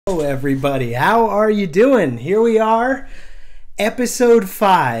Hello everybody, how are you doing? Here we are, episode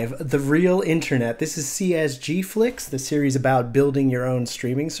 5, The Real Internet. This is CSGFlix, the series about building your own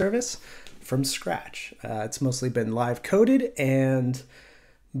streaming service from scratch. It's mostly been live coded, and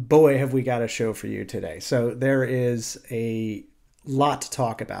boy have we got a show for you today. So there is a lot to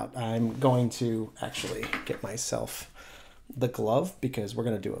talk about. I'm going to actually get myself the glove because we're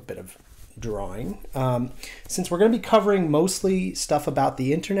going to do a bit of drawing. Since we're going to be covering mostly stuff about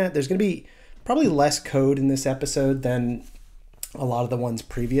the internet, there's going to be probably less code in this episode than a lot of the ones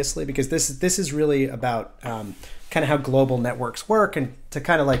previously, because this is really about kind of how global networks work and to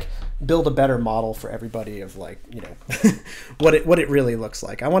kind of like build a better model for everybody of like, you know, what it really looks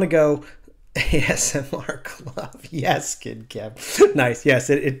like. I want to go ASMR glove. Yes, Kid Kev. Nice. Yes,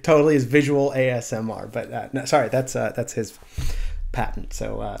 it totally is visual ASMR, but no, sorry, that's his patent,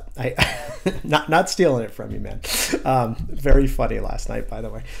 so I not stealing it from you, man. Very funny last night, by the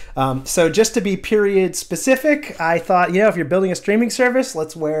way. So just to be period specific, I thought, you know, if you're building a streaming service,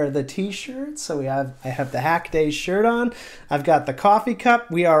 let's wear the t-shirt. So I have the Hack Days shirt on. I've got the coffee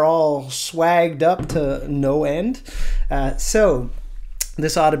cup. We are all swagged up to no end. So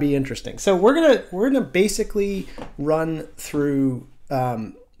this ought to be interesting. So we're gonna basically run through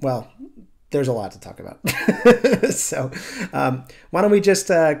well, there's a lot to talk about. So why don't we just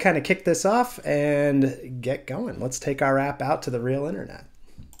kind of kick this off and get going. Let's take our app out to the real internet.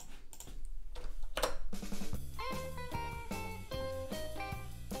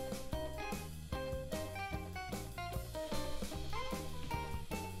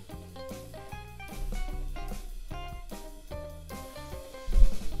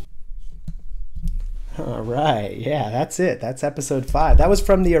 All right, yeah, that's it. That's episode 5. That was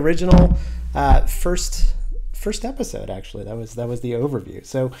from the original first episode, actually. That was the overview.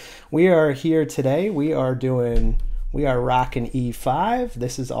 So we are here today. We are rocking E5.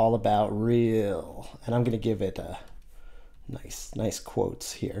 This is all about real, and I'm going to give it a nice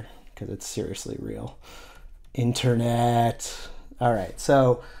quotes here because it's seriously real. Internet. All right,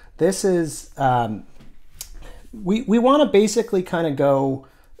 so this is we want to basically kind of go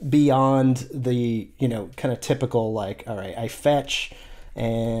beyond the, you know, kind of typical, like, all right, I fetch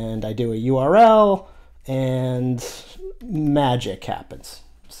and I do a URL and magic happens.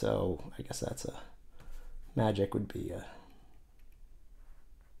 So I guess that's magic would be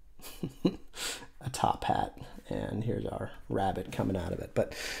a top hat, and here's our rabbit coming out of it.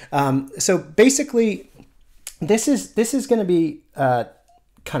 But so basically this is going to be kind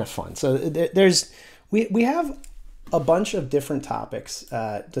of fun. So we have a bunch of different topics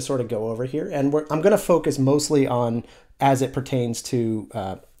to sort of go over here, and I'm going to focus mostly on as it pertains to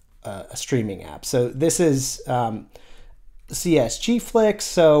a streaming app. So this is CSGFlix.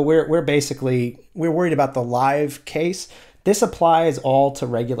 So we're worried about the live case. This applies all to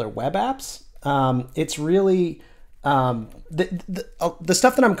regular web apps. It's really the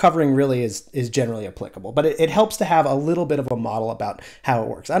stuff that I'm covering really is generally applicable, but it helps to have a little bit of a model about how it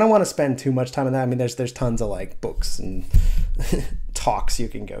works. I don't want to spend too much time on that. I mean, there's tons of like books and talks you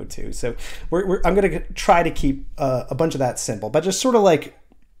can go to. So I'm going to try to keep a bunch of that simple, but just sort of like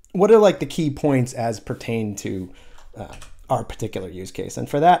what are like the key points as pertain to our particular use case. And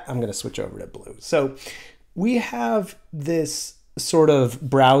for that, I'm going to switch over to blue. So we have this sort of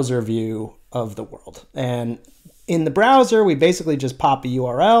browser view of the world, and in the browser, we basically just pop a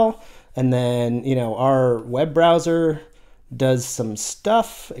URL, and then, you know, our web browser does some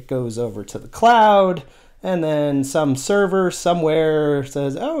stuff. It goes over to the cloud, and then some server somewhere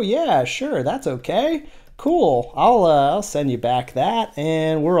says, oh yeah, sure, that's okay. Cool. I'll send you back that,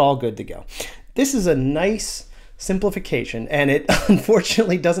 and we're all good to go. This is a nice simplification, and it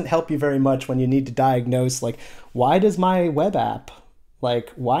unfortunately doesn't help you very much when you need to diagnose, like, why does my web app,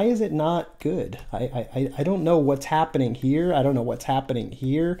 like, why is it not good? I don't know what's happening here. I don't know what's happening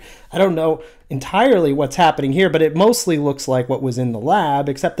here. I don't know entirely what's happening here, but it mostly looks like what was in the lab,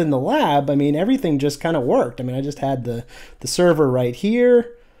 except in the lab, I mean, everything just kind of worked. I mean, I just had the server right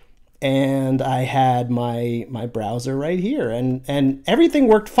here, and I had my browser right here, and everything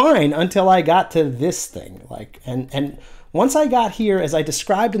worked fine until I got to this thing. Like, and once I got here, as I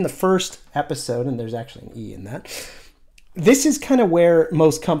described in the first episode, and there's actually an E in that, this is kind of where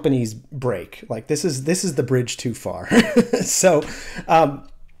most companies break. Like, this is the bridge too far. So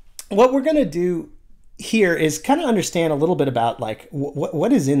what we're going to do here is kind of understand a little bit about like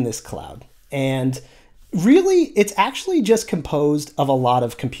what is in this cloud. And really, it's actually just composed of a lot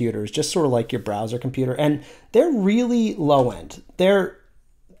of computers, just sort of like your browser computer. And they're really low end. They're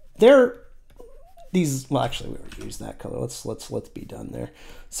these, well, actually we already used that color. Let's be done there.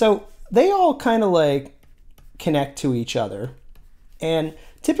 So they all kind of like connect to each other, And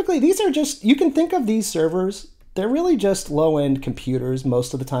typically these are just, you can think of these servers, they're really just low-end computers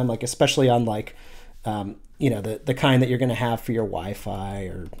most of the time, like especially on like, you know, the kind that you're going to have for your Wi-Fi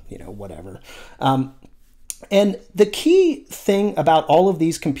or, you know, whatever. And the key thing about all of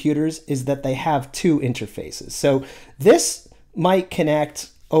these computers is that they have two interfaces. So this might connect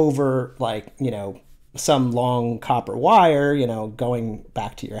over like, you know, some long copper wire, you know, going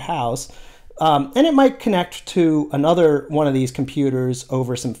back to your house. And it might connect to another one of these computers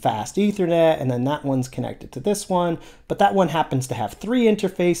over some fast Ethernet, and then that one's connected to this one. But that one happens to have three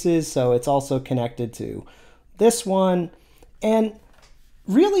interfaces, so it's also connected to this one. And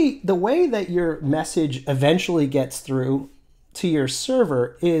really, the way that your message eventually gets through to your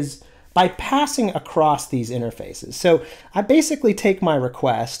server is by passing across these interfaces. So I basically take my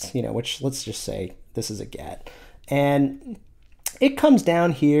request, you know, which let's just say this is a GET, and it comes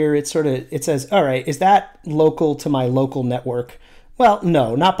down here. It says, all right, is that local to my local network? Well,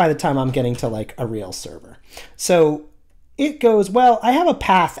 no, not by the time I'm getting to like a real server. So it goes, well, I have a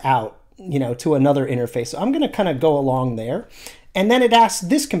path out, you know, to another interface. So I'm going to kind of go along there. And then it asks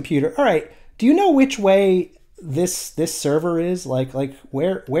this computer, all right, do you know which way this server is? Like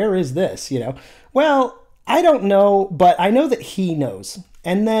where is this, you know? Well, I don't know, but I know that he knows.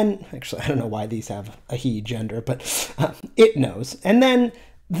 And then, actually, I don't know why these have a he gender, but it knows. And then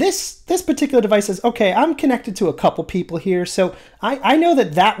this particular device says, okay, I'm connected to a couple people here, so I know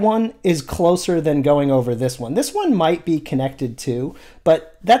that that one is closer than going over this one. This one might be connected too,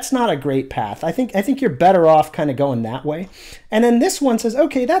 but that's not a great path. I think you're better off kind of going that way. And then this one says,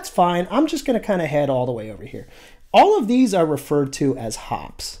 okay, that's fine. I'm just going to kind of head all the way over here. All of these are referred to as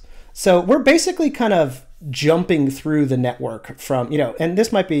hops. So we're basically kind of jumping through the network from, you know, and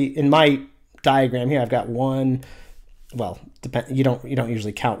this might be in my diagram here. I've got one. Well, you don't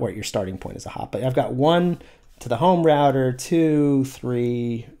usually count where your starting point is a hop, but I've got one to the home router, 2,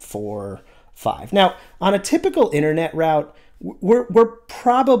 3, 4, 5. Now, on a typical internet route, we're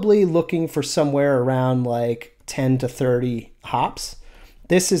probably looking for somewhere around like 10 to 30 hops.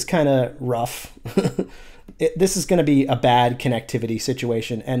 This is kind of rough. This is going to be a bad connectivity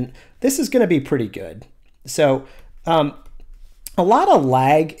situation, and this is going to be pretty good. So a lot of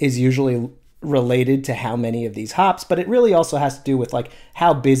lag is usually related to how many of these hops, but it really also has to do with like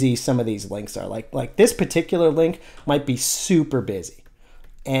how busy some of these links are. Like this particular link might be super busy,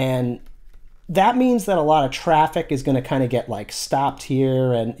 and that means that a lot of traffic is going to kind of get like stopped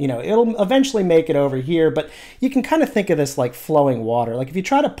here, and you know, it'll eventually make it over here. But you can kind of think of this like flowing water. Like if you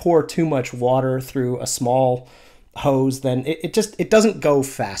try to pour too much water through a small hose, then it doesn't go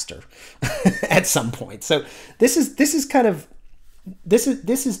faster at some point. So this is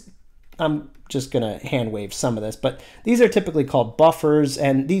I'm just going to hand wave some of this, but these are typically called buffers,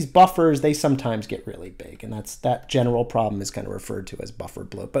 and these buffers, they sometimes get really big, and that general problem is kind of referred to as buffer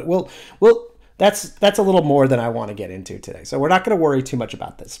bloat. But that's a little more than I want to get into today. So we're not going to worry too much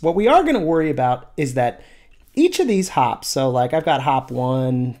about this. What we are going to worry about is that each of these hops, so like I've got hop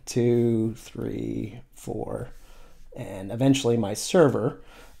 1, 2, 3, 4, and eventually my server,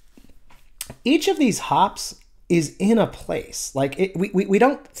 each of these hops is in a place. Like we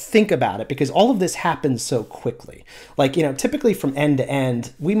don't think about it because all of this happens so quickly. Like, you know, typically from end to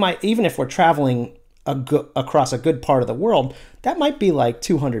end, we might, even if we're traveling across a good part of the world, that might be like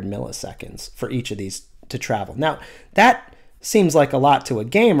 200 milliseconds for each of these to travel. Now, that seems like a lot to a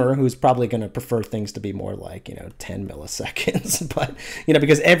gamer who's probably going to prefer things to be more like, you know, 10 milliseconds. But, you know,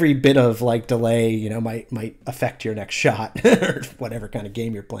 because every bit of like delay, you know, might affect your next shot or whatever kind of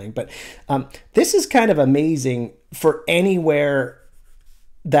game you're playing. But this is kind of amazing for anywhere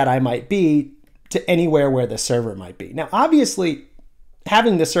that I might be to anywhere where the server might be. Now, obviously,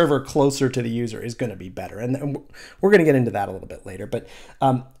 having the server closer to the user is going to be better. And we're going to get into that a little bit later. But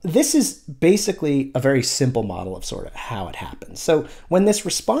this is basically a very simple model of sort of how it happens. So when this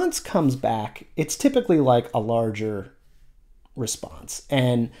response comes back, it's typically like a larger response.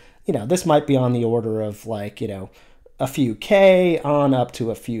 And, you know, this might be on the order of like, you know, a few K on up to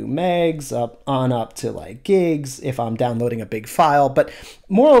a few megs, up to like gigs if I'm downloading a big file. But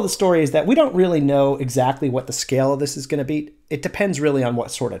moral of the story is that we don't really know exactly what the scale of this is going to be. It depends really on what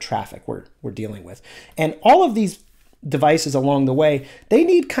sort of traffic we're dealing with. And all of these devices along the way, they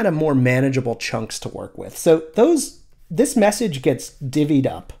need kind of more manageable chunks to work with. So this message gets divvied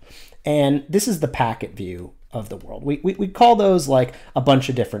up, and this is the packet view of the world. We call those like a bunch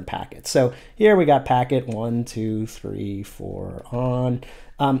of different packets. So here we got packet 1, 2, 3, 4 on.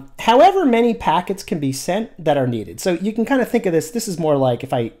 However many packets can be sent that are needed. So you can kind of think of this. This is more like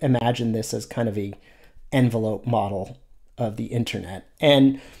if I imagine this as kind of a envelope model of the internet.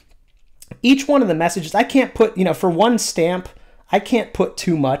 And each one of the messages, I can't put, you know, for one stamp, I can't put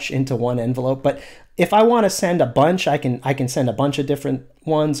too much into one envelope, but if I want to send a bunch, I can send a bunch of different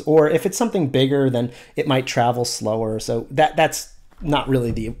ones. Or if it's something bigger, then it might travel slower. So that's not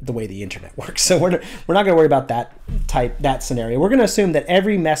really the way the internet works. So we're not going to worry about that scenario. We're going to assume that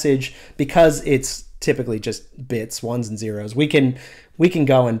every message, because it's typically just bits, ones and zeros, we can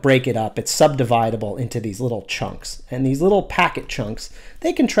go and break it up. It's subdividable into these little chunks, and these little packet chunks,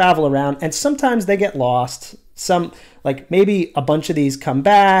 they can travel around, and sometimes they get lost. Some, like maybe a bunch of these come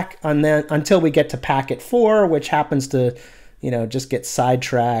back, and then until we get to packet 4, which happens to, just get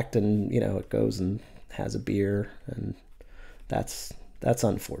sidetracked, and it goes and has a beer, and that's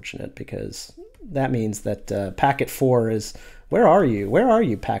unfortunate, because that means that packet 4 is, where are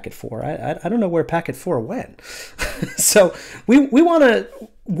you, packet 4? I don't know where packet 4 went. So we want to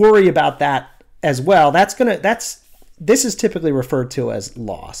worry about that as well. This is typically referred to as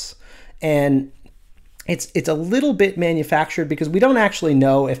loss, and it's a little bit manufactured, because we don't actually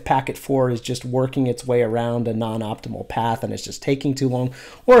know if packet 4 is just working its way around a non-optimal path and it's just taking too long,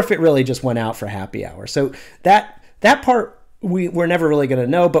 or if it really just went out for happy hour. So that part we're never really going to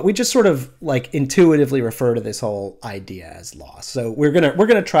know, but we just sort of like intuitively refer to this whole idea as loss. So we're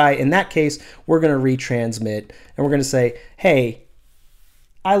gonna try, in that case, we're gonna retransmit, and we're gonna say, hey,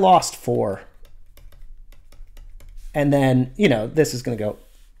 I lost 4, and then this is gonna go,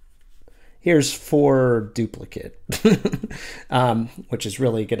 here's 4 duplicate, which is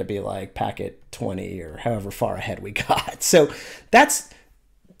really going to be like packet 20 or however far ahead we got. So that's,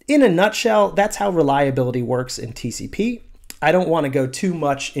 in a nutshell, that's how reliability works in TCP. I don't want to go too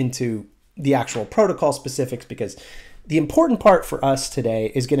much into the actual protocol specifics, because the important part for us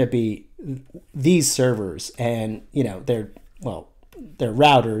today is going to be these servers, and they're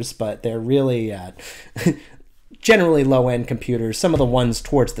routers, but they're really generally low-end computers. Some of the ones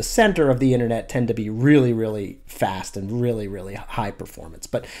towards the center of the internet tend to be really, really fast and really, really high performance.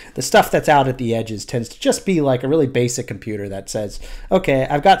 But the stuff that's out at the edges tends to just be like a really basic computer that says, okay,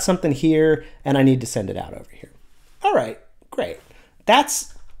 I've got something here and I need to send it out over here. All right, great.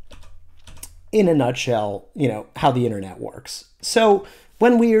 That's, in a nutshell, how the internet works. So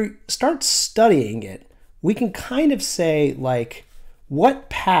when we start studying it, we can kind of say, like, what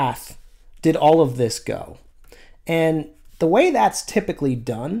path did all of this go? And the way that's typically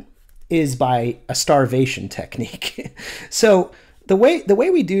done is by a starvation technique. So the way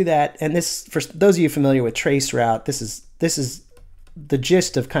we do that, and this, for those of you familiar with traceroute, this is the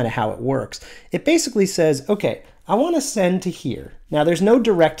gist of kind of how it works. It basically says, okay, I want to send to here. Now there's no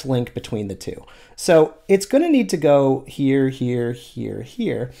direct link between the two. So it's going to need to go here, here, here,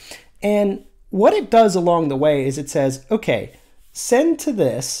 here. And what it does along the way is it says, okay, send to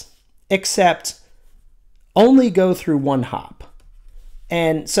this, except only go through one hop.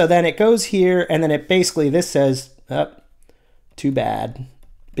 And so then it goes here, and then it basically, this says, oh, too bad,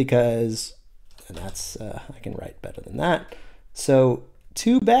 because, and that's, I can write better than that. So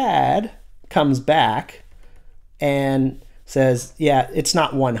too bad comes back and says, yeah, it's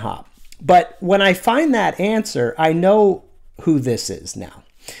not one hop. But when I find that answer, I know who this is now.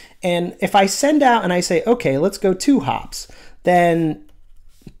 And if I send out and I say, okay, let's go 2 hops, then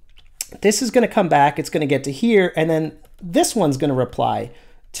this is going to come back, it's going to get to here, and then this one's going to reply,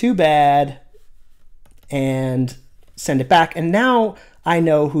 too bad, and send it back. And now I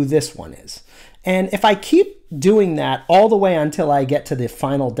know who this one is. And if I keep doing that all the way until I get to the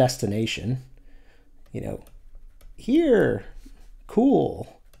final destination, here,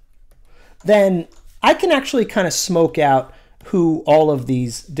 cool, then I can actually kind of smoke out who all of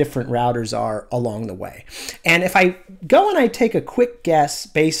these different routers are along the way. And if I go and I take a quick guess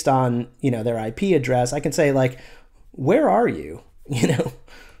based on, their IP address, I can say, like, where are you?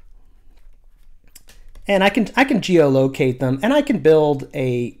 And I can geolocate them, and I can build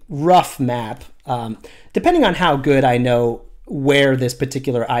a rough map, depending on how good I know where this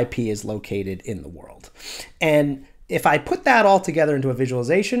particular IP is located in the world. And if I put that all together into a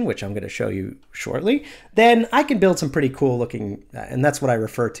visualization, which I'm going to show you shortly, then I can build some pretty cool looking, and that's what I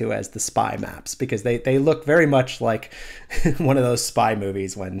refer to as the spy maps, because they look very much like one of those spy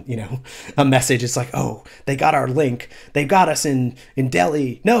movies when, a message is like, oh, they got our link. They got us in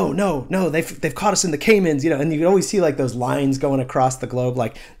Delhi. No, they've caught us in the Caymans, and you can always see like those lines going across the globe.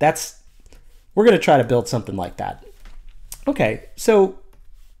 Like we're going to try to build something like that. Okay, so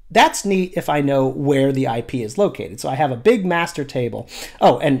that's neat if I know where the IP is located. So I have a big master table.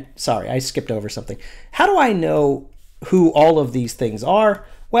 Oh, and sorry, I skipped over something. How do I know who all of these things are?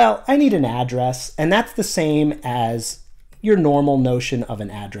 Well, I need an address, and that's the same as your normal notion of an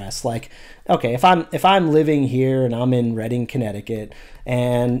address. Like, okay, if I'm living here and I'm in Reading, Connecticut,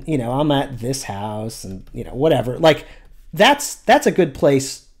 and I'm at this house and whatever, like that's a good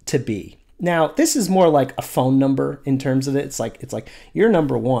place to be. Now, this is more like a phone number in terms of it. It's like you're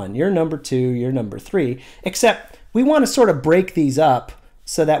number 1, you're number 2, you're number 3, except we want to sort of break these up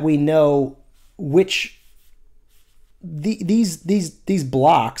so that we know which these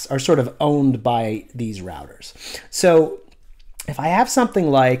blocks are sort of owned by these routers. So if I have something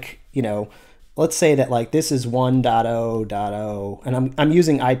like, you know, let's say that like this is 1.0.0, and I'm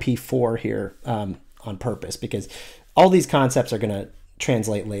using IP4 here on purpose because all these concepts are going to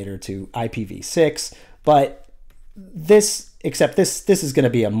translate later to IPv6, but this is going to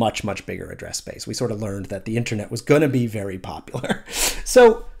be a much bigger address space. We sort of learned that the internet was going to be very popular.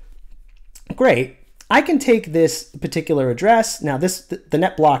 So great. I can take this particular address. Now the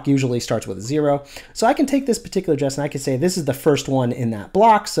net block usually starts with a 0. So I can take this particular address and I can say this is the first one in that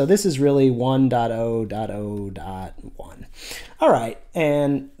block. So this is really 1.0.0.1. All right.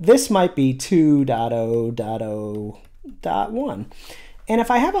 And this might be 2.0.0.1. And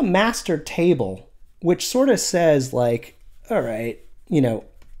if I have a master table, which sort of says like, all right, you know,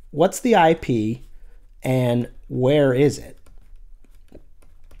 what's the IP and where is it?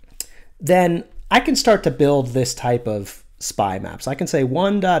 Then I can start to build this type of SPI map. So I can say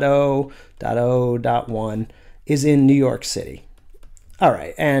 1.0.0.1 is in New York City. All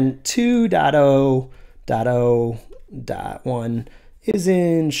right, and 2.0.0.1 is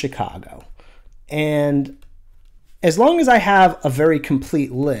in Chicago. And as long as I have a very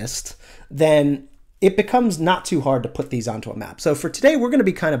complete list, then it becomes not too hard to put these onto a map. So for today, we're going to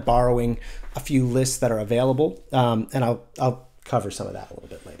be kind of borrowing a few lists that are available, and I'll cover some of that a little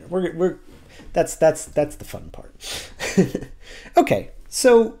bit later. That's the fun part. Okay,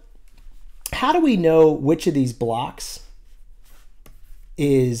 so how do we know which of these blocks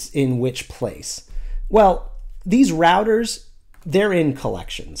is in which place? Well, these routers, they're in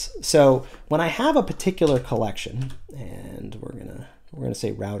collections. So when I have a particular collection, and we're gonna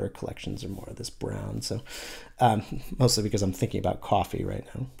say router collections are more of this brown. So mostly because I'm thinking about coffee right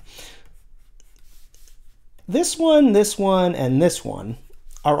now. This one, and this one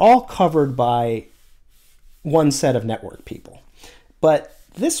are all covered by one set of network people. But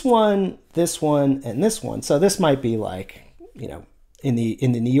this one, and this one, so this might be like, you know, in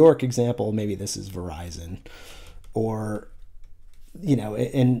the New York example, maybe this is Verizon, or, you know,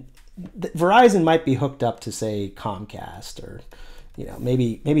 and Verizon might be hooked up to, say, Comcast, or, you know,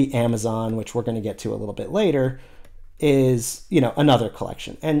 maybe Amazon, which we're going to get to a little bit later, is, you know, another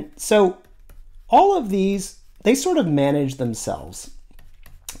collection. And so all of these, they sort of manage themselves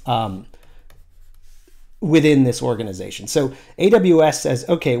within this organization. So AWS says,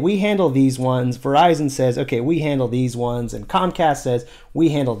 okay, we handle these ones. Verizon says, okay, we handle these ones. And Comcast says, we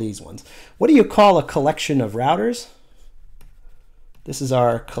handle these ones. What do you call a collection of routers? This is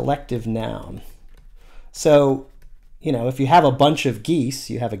our collective noun. So, you know, if you have a bunch of geese,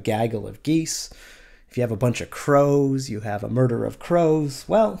 you have a gaggle of geese. If you have a bunch of crows, you have a murder of crows.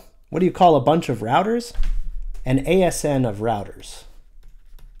 Well, what do you call a bunch of routers? An ASN of routers.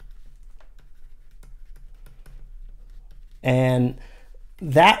 And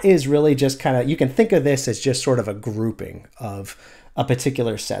that is really just kind of, you can think of this as just sort of a grouping of a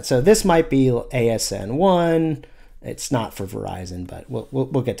particular set. So this might be ASN1. It's not for Verizon, but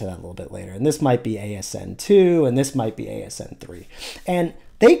we'll get to that a little bit later. And this might be ASN2, and this might be ASN3. And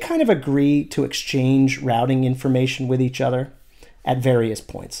they kind of agree to exchange routing information with each other at various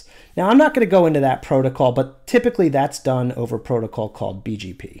points. Now, I'm not going to go into that protocol, but typically that's done over a protocol called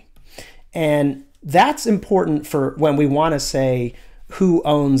BGP. And that's important for when we want to say who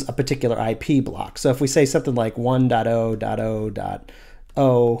owns a particular IP block. So if we say something like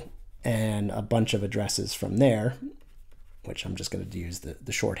 1.0.0.0 and a bunch of addresses from there, which I'm just going to use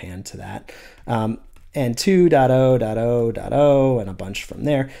the shorthand to that, and 2.0.0.0 and a bunch from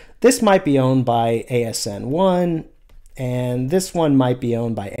there, this might be owned by ASN1, and this one might be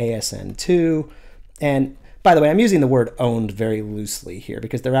owned by ASN2. And by the way, I'm using the word owned very loosely here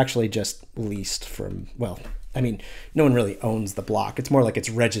because they're actually just leased from, well, I mean, no one really owns the block. It's more like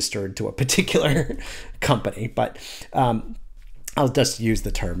it's registered to a particular company, but I'll just use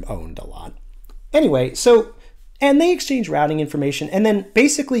the term owned a lot. Anyway, so, and they exchange routing information, and then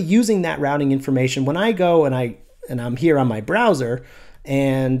basically using that routing information, when I go and I'm here on my browser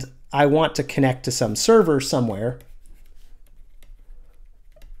and I want to connect to some server somewhere,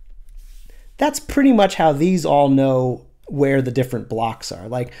 that's pretty much how these all know where the different blocks are.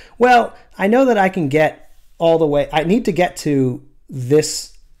 Like, well, I know that I can get all the way, I need to get to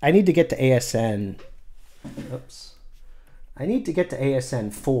this, I need to get to ASN, oops. I need to get to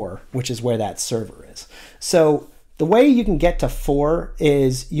ASN 4, which is where that server is. So the way you can get to 4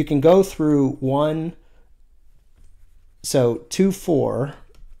 is you can go through 1, so 2, 4,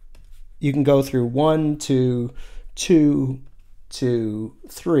 you can go through 1, 2, 2, 2,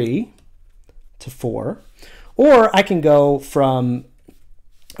 3 to 4, or I can go from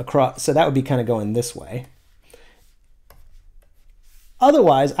across, so that would be kind of going this way.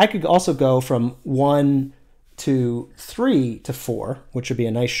 Otherwise, I could also go from 1, 2, 3 to 4, which would be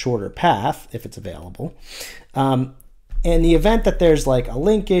a nice shorter path if it's available. In the event that there's like a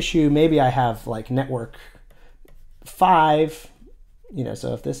link issue, maybe I have like network 5, you know,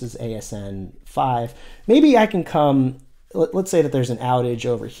 so if this is ASN 5, maybe I can come, let's say that there's an outage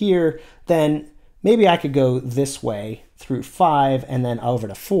over here, then maybe I could go this way through 5 and then over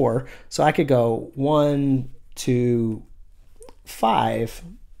to 4. So I could go 1, 2, 5,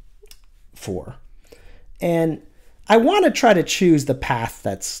 4. And I want to try to choose the path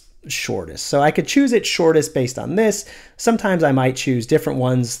that's shortest. So I could choose it shortest based on this. Sometimes I might choose different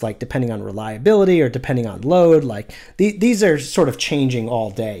ones, like depending on reliability or depending on load. Like these are sort of changing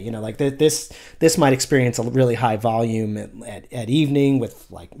all day. You know, like this might experience a really high volume at evening with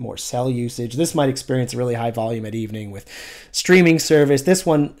like more cell usage. This might experience a really high volume at evening with streaming service. This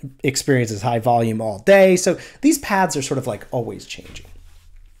one experiences high volume all day. So these paths are sort of like always changing.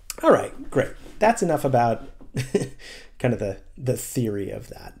 All right, great. That's enough about kind of the theory of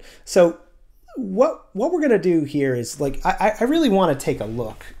that. So what we're going to do here is, like, I really want to take a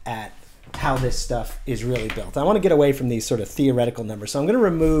look at how this stuff is really built. I want to get away from these sort of theoretical numbers. So I'm going to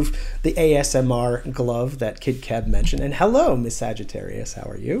remove the ASMR glove that Kid Kev mentioned. And hello, Miss Sagittarius, how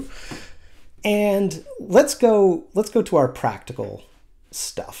are you? And let's go to our practical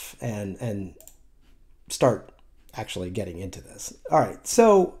stuff and start actually getting into this. All right,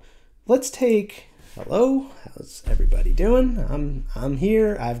 so let's take, hello, how's everybody doing? I'm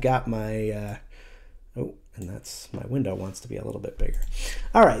here. I've got my, oh, and that's, my window wants to be a little bit bigger.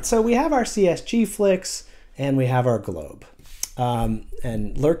 All right, so we have our CSGFlix and we have our globe.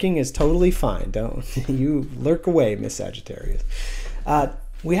 And lurking is totally fine. Don't you lurk away, Miss Sagittarius.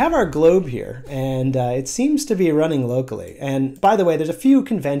 We have our globe here, and it seems to be running locally. And by the way, there's a few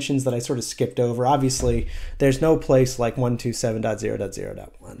conventions that I sort of skipped over. Obviously, there's no place like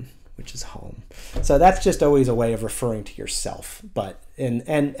 127.0.0.1, which is home. So that's just always a way of referring to yourself. But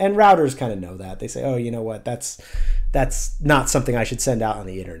and routers kind of know that. They say, oh, you know what, that's not something I should send out on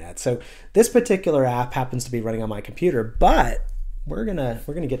the internet. So this particular app happens to be running on my computer, but we're gonna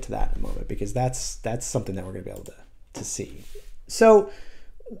get to that in a moment, because that's something that we're gonna be able to see. So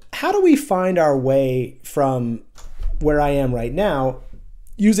how do we find our way from where I am right now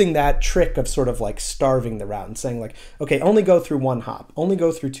using that trick of sort of like starving the route and saying like, okay, only go through 1 hop, only go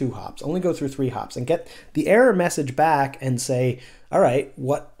through 2 hops, only go through 3 hops, and get the error message back and say, all right,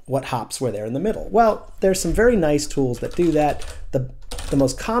 what hops were there in the middle? Well, there's some very nice tools that do that. The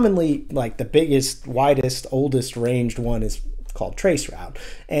most commonly, like the biggest, widest, oldest ranged one is called traceroute.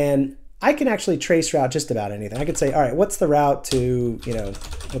 And I can actually traceroute just about anything. I could say, all right, what's the route to, you know,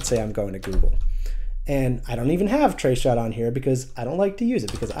 let's say I'm going to Google. And I don't even have traceroute on here because I don't like to use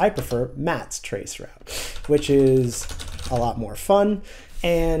it, because I prefer Matt's traceroute, which is a lot more fun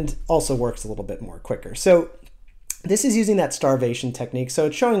and also works a little bit more quicker. So this is using that starvation technique. So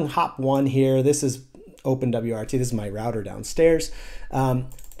it's showing hop 1 here. This is OpenWRT. This is my router downstairs. Then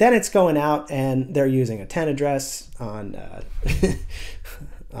it's going out and they're using a 10 address on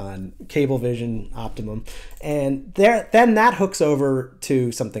on Cablevision Optimum, and then that hooks over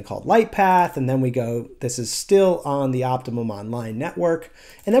to something called Lightpath, and then we go, this is still on the Optimum Online network,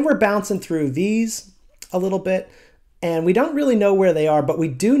 and then we're bouncing through these a little bit, and we don't really know where they are, but we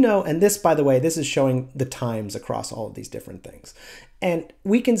do know, and this, by the way, this is showing the times across all of these different things, and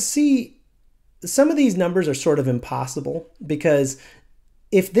we can see some of these numbers are sort of impossible, because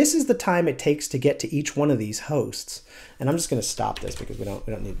if this is the time it takes to get to each one of these hosts, and I'm just going to stop this because we don't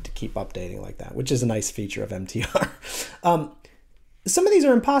need to keep updating like that, which is a nice feature of MTR. Some of these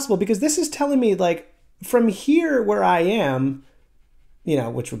are impossible because this is telling me like from here where I am, you know,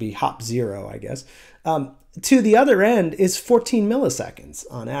 which would be hop 0, I guess, to the other end is 14 milliseconds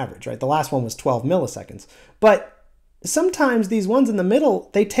on average, right? The last one was 12 milliseconds. But sometimes these ones in the middle,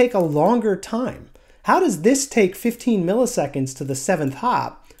 they take a longer time. How does this take 15 milliseconds to the 7th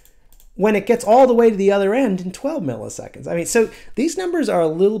hop when it gets all the way to the other end in 12 milliseconds? I mean, so these numbers are a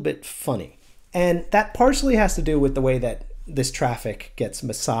little bit funny. And that partially has to do with the way that this traffic gets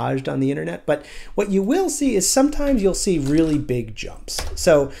massaged on the internet. But what you will see is sometimes you'll see really big jumps.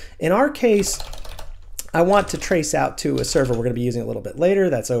 So in our case, I want to trace out to a server we're going to be using a little bit later.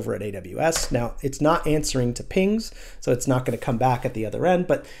 That's over at AWS. Now, it's not answering to pings, so it's not going to come back at the other end.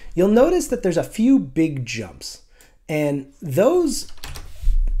 But you'll notice that there's a few big jumps. And those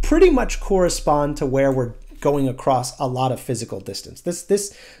pretty much correspond to where we're going across a lot of physical distance.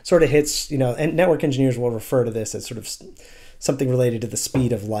 This sort of hits, and network engineers will refer to this as sort of something related to the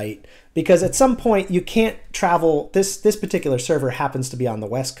speed of light, because at some point you can't travel. This particular server happens to be on the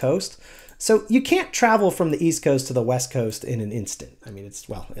West Coast, so you can't travel from the East Coast to the West Coast in an instant. I mean,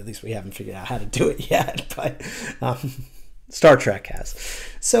 at least we haven't figured out how to do it yet, but Star Trek has.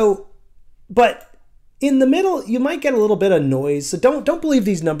 So, but in the middle, you might get a little bit of noise. So don't believe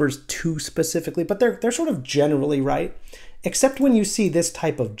these numbers too specifically, but they're sort of generally right, except when you see this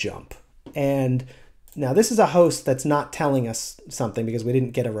type of jump. And now this is a host that's not telling us something because we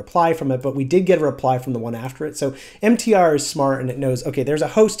didn't get a reply from it, but we did get a reply from the one after it. So MTR is smart and it knows, okay, there's a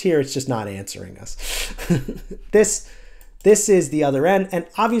host here, it's just not answering us. This is the other end. And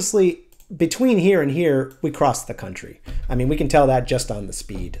obviously between here and here, we cross the country. I mean, we can tell that just on the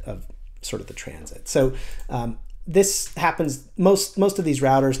speed of sort of the transit. So this happens, most of these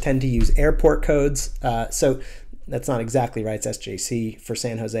routers tend to use airport codes. So that's not exactly right, it's SJC for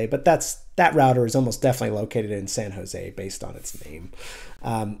San Jose, but that router is almost definitely located in San Jose based on its name.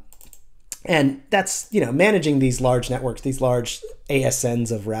 And that's, managing these large networks, these large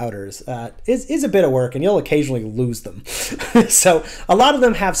ASNs of routers is a bit of work, and you'll occasionally lose them. So a lot of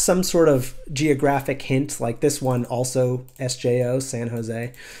them have some sort of geographic hint, like this one also SJO, San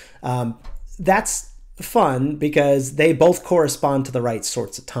Jose. That's fun because they both correspond to the right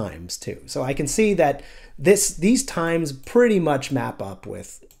sorts of times too. So I can see that these times pretty much map up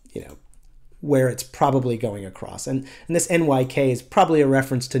with, where it's probably going across. And this NYK is probably a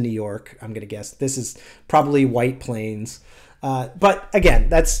reference to New York, I'm going to guess. This is probably White Plains. But again,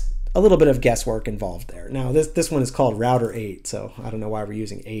 that's a little bit of guesswork involved there. Now, this one is called Router 8, so I don't know why we're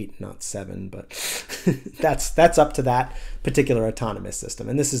using 8, not 7, but that's up to that particular autonomous system.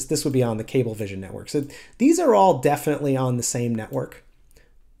 And this would be on the Cablevision network. So these are all definitely on the same network.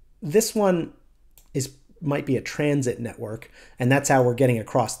 This one might be a transit network, and that's how we're getting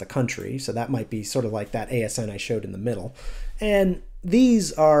across the country. So that might be sort of like that ASN I showed in the middle. And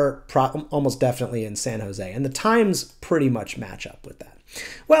these are almost definitely in San Jose, and the times pretty much match up with that.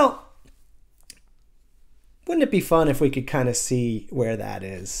 Well, wouldn't it be fun if we could kind of see where that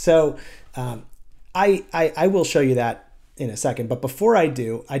is? So I will show you that in a second, but before I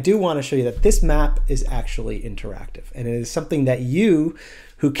do want to show you that this map is actually interactive, and it is something that you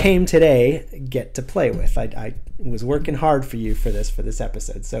who came today get to play with. I was working hard for you for this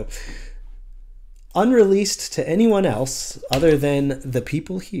episode. So unreleased to anyone else other than the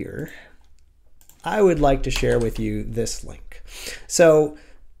people here, I would like to share with you this link. So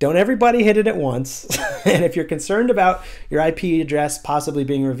don't everybody hit it at once. And if you're concerned about your IP address possibly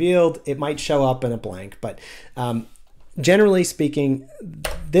being revealed, it might show up in a blank. But generally speaking,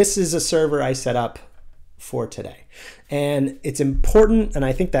 this is a server I set up for today. And it's important, and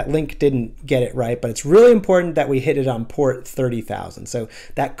I think that link didn't get it right, but it's really important that we hit it on port 30,000. So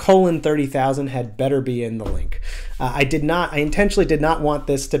that :30,000 had better be in the link. I intentionally did not want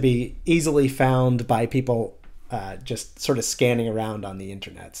this to be easily found by people just sort of scanning around on the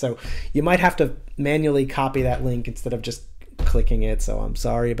internet. So you might have to manually copy that link instead of just clicking it. So I'm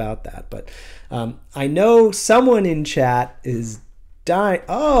sorry about that. But I know someone in chat is dying.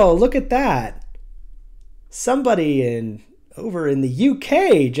 Oh, look at that. Somebody over in the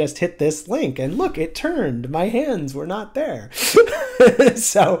UK just hit this link, and look, it turned. My hands were not there.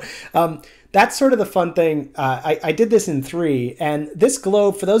 So that's sort of the fun thing. I did this in 3, and this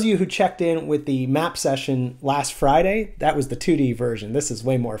globe, for those of you who checked in with the map session last Friday, that was the 2D version. This is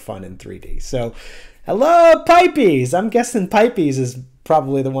way more fun in 3D. So hello, Pipeys. I'm guessing Pipeys is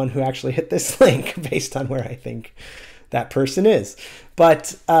probably the one who actually hit this link based on where I think that person is.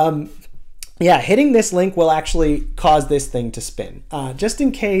 But yeah, hitting this link will actually cause this thing to spin. Just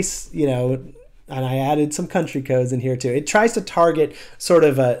in case, and I added some country codes in here too. It tries to target sort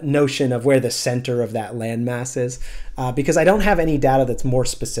of a notion of where the center of that landmass is, because I don't have any data that's more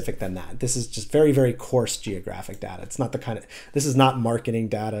specific than that. This is just very, very coarse geographic data. It's not this is not marketing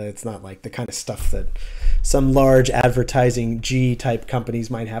data. It's not like the kind of stuff that some large advertising G-type companies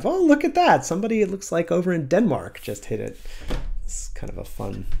might have. Oh, look at that. Somebody, it looks like over in Denmark, just hit it. It's kind of a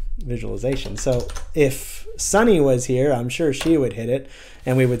fun visualization. So if Sunny was here, I'm sure she would hit it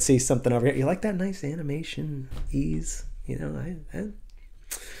and we would see something over here. You like that nice animation ease? I'm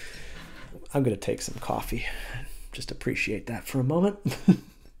going to take some coffee. Just appreciate that for a moment.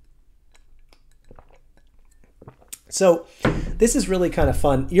 So this is really kind of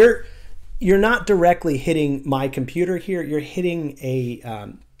fun. You're not directly hitting my computer here. You're hitting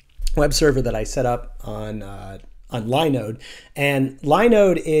a web server that I set up on Linode, and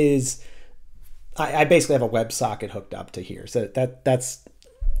Linode is, I basically have a WebSocket hooked up to here. So that's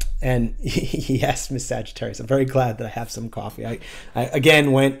And yes, Miss Sagittarius, I'm very glad that I have some coffee. I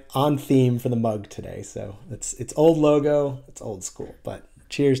again went on theme for the mug today. So it's old logo, it's old school, but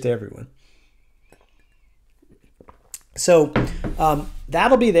cheers to everyone. So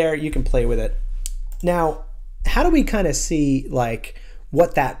that'll be there. You can play with it. Now, how do we kind of see like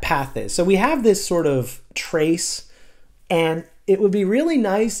what that path is? So we have this sort of trace, and it would be really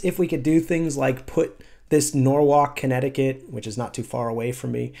nice if we could do things like put this Norwalk, Connecticut, which is not too far away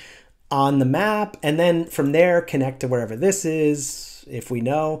from me, on the map, and then from there connect to wherever this is, if we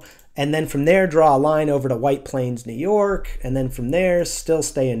know, and then from there draw a line over to White Plains, New York, and then from there still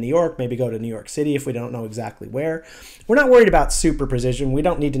stay in New York, maybe go to New York City if we don't know exactly where. We're not worried about super precision. We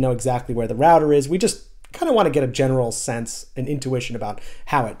don't need to know exactly where the router is. We just kind of want to get a general sense and intuition about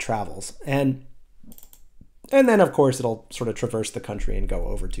how it travels. And then, of course, it'll sort of traverse the country and go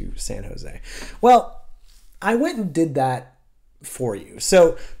over to San Jose. Well, I went and did that for you.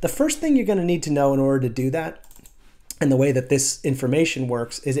 So the first thing you're going to need to know in order to do that, and the way that this information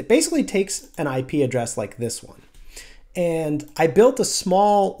works, is it basically takes an IP address like this one. And I built a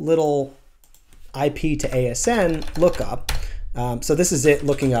small little IP to ASN lookup. So this is it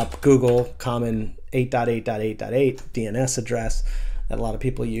looking up Google common 8.8.8.8 DNS address that a lot of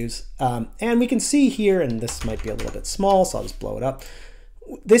people use. And we can see here, and this might be a little bit small, so I'll just blow it up.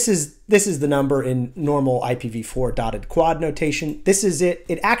 This is the number in normal IPv4 dotted quad notation. This is it.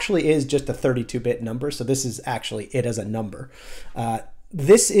 It actually is just a 32-bit number, so this is actually it as a number.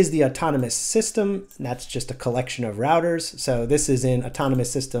 This is the autonomous system, and that's just a collection of routers. So this is in autonomous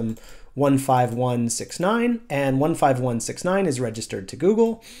system 15169, and 15169 is registered to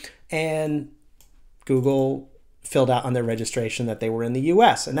Google, and Google filled out on their registration that they were in the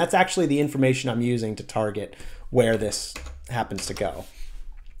US, and that's actually the information I'm using to target where this happens to go.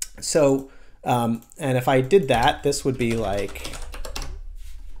 So, and if I did that, this would be like,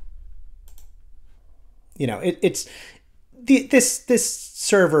 you know, this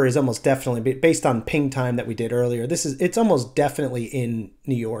server is almost definitely, based on ping time that we did earlier, it's almost definitely in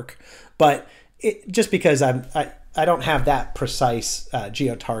New York, but just because I don't have that precise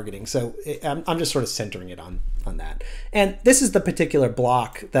geo-targeting, so I'm just sort of centering it on that. And this is the particular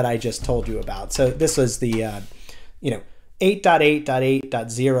block that I just told you about. So this was the, you know,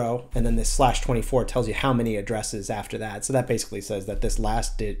 8.8.8.0, and then this /24 tells you how many addresses after that. So that basically says that this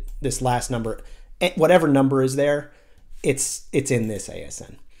last number, whatever number is there, it's in this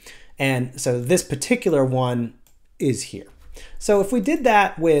ASN. And so this particular one is here. So if we did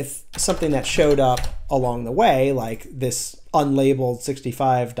that with something that showed up along the way, like this unlabeled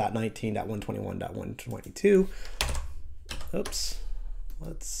 65.19.121.122, oops,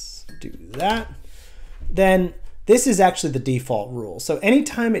 let's do that, then this is actually the default rule. So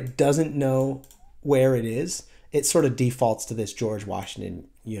anytime it doesn't know where it is, it sort of defaults to this George Washington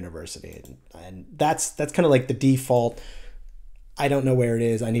University. And that's kind of like the default. I don't know where it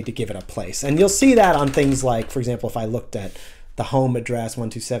is. I need to give it a place. And you'll see that on things like, for example, if I looked at the home address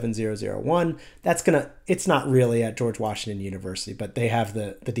 127.0.0.1, it's not really at George Washington University, but they have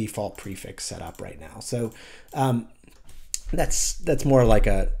the default prefix set up right now. So that's more like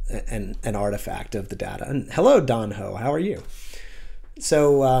an artifact of the data. And hello, Don Ho, how are you?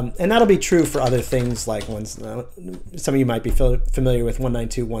 So, and that'll be true for other things like ones, some of you might be familiar with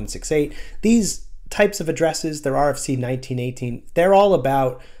 192.168. These types of addresses, they're RFC 1918, they're all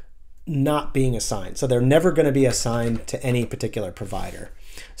about not being assigned. So they're never going to be assigned to any particular provider.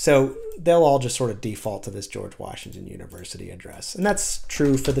 So they'll all just sort of default to this George Washington University address. And that's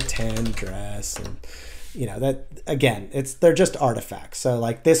true for the 10 address, and you know, that again, they're just artifacts. So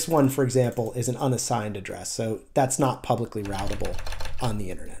like this one, for example, is an unassigned address. So that's not publicly routable on the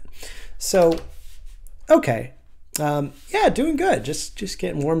internet. So, okay. Yeah, doing good. Just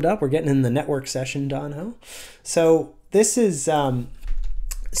getting warmed up. We're getting in the network session, Don Ho. So this is,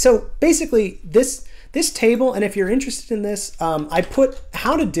 so basically this table, and if you're interested in this, I put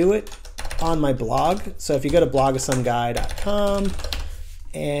how to do it on my blog. So if you go to blogasomeguy.com,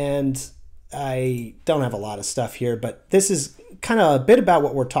 and I don't have a lot of stuff here, but this is kind of a bit about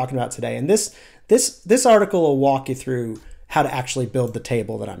what we're talking about today. And this article will walk you through how to actually build the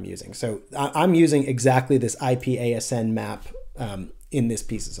table that I'm using. So I'm using exactly this IP ASN map in this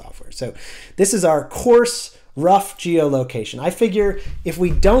piece of software. So this is our coarse, rough geolocation. I figure if we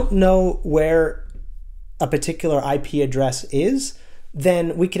don't know where a particular IP address is,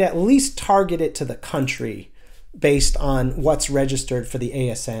 then we could at least target it to the country based on what's registered for the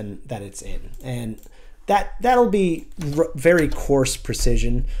ASN that it's in. And that'll be very coarse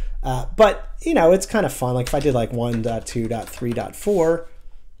precision. But, you know, it's kind of fun. Like if I did like 1.2.3.4,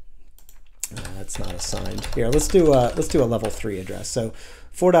 that's not assigned. Here, let's do a level 3 address. So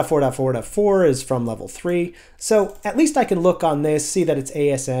 4.4.4.4 is from level 3. So at least I can look on this, see that it's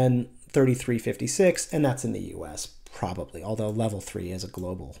ASN 3356, and that's in the US, probably, although level 3 is a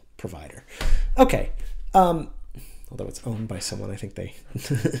global provider. Okay, although it's owned by someone, I think they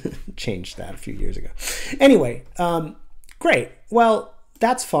changed that a few years ago. Anyway, great. Well,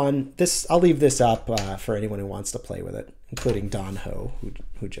 that's fun. I'll leave this up for anyone who wants to play with it, including Don Ho,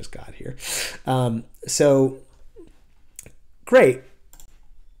 who just got here. So great.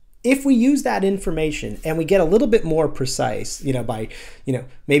 If we use that information and we get a little bit more precise, by,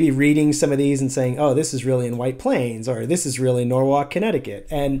 maybe reading some of these and saying, oh, this is really in White Plains, or this is really Norwalk, Connecticut.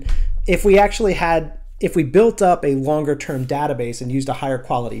 And if we built up a longer term database and used a higher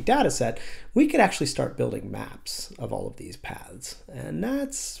quality data set, we could actually start building maps of all of these paths. And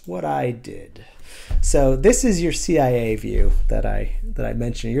that's what I did. So this is your CIA view that I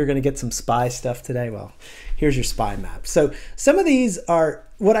mentioned. You're going to get some spy stuff today. Well, here's your spy map. So some of these are,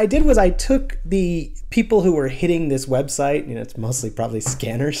 what I did was I took the people who were hitting this website, it's mostly probably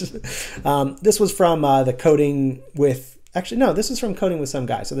scanners. This was from the Coding with, actually, no, this is from Coding with some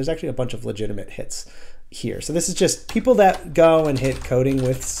guy. So there's actually a bunch of legitimate hits here. So this is just people that go and hit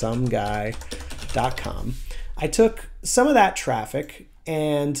codingwithsomeguy.com. I took some of that traffic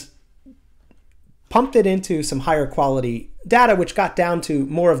and pumped it into some higher quality data, which got down to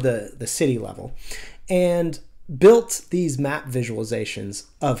more of the city level, and built these map visualizations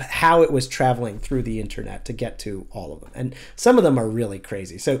of how it was traveling through the internet to get to all of them. And some of them are really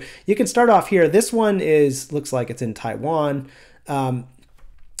crazy. So you can start off here. This one looks like it's in Taiwan.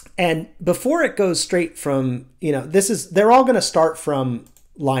 And before it goes straight from, they're all going to start from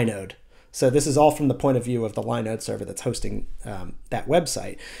Linode. So this is all from the point of view of the Linode server that's hosting that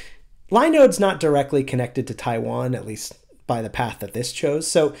website. Linode's not directly connected to Taiwan, at least by the path that this chose.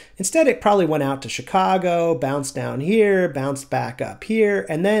 So instead, it probably went out to Chicago, bounced down here, bounced back up here,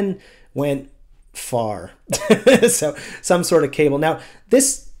 and then went far. So some sort of cable. Now,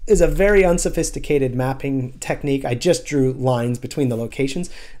 this is a very unsophisticated mapping technique. I just drew lines between the locations.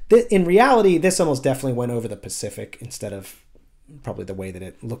 In reality, this almost definitely went over the Pacific instead of probably the way that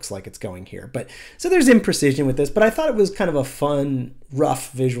it looks like it's going here. But so there's imprecision with this, but I thought it was kind of a fun,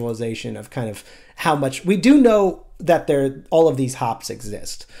 rough visualization of kind of how much we do know that all of these hops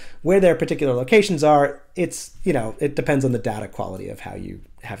exist. Where their particular locations are, it depends on the data quality of how you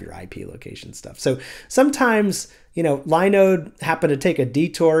have your IP location stuff. So sometimes, Linode happened to take a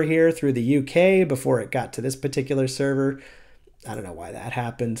detour here through the UK before it got to this particular server. I don't know why that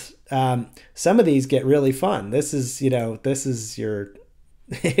happened. Some of these get really fun. This is your,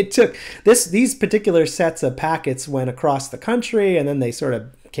 it took these particular sets of packets went across the country, and then they sort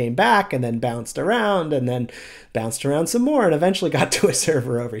of came back and then bounced around and then bounced around some more and eventually got to a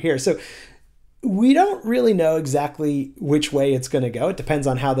server over here. So we don't really know exactly which way it's going to go. It depends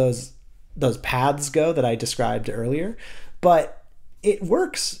on how those paths go that I described earlier, but it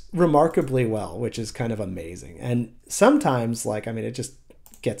works remarkably well, which is kind of amazing. And sometimes, it just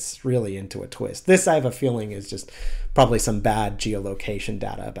gets really into a twist. This, I have a feeling, is just probably some bad geolocation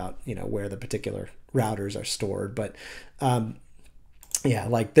data about, where the particular routers are stored. But yeah,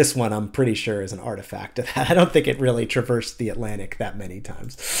 like this one, I'm pretty sure is an artifact of that. I don't think it really traversed the Atlantic that many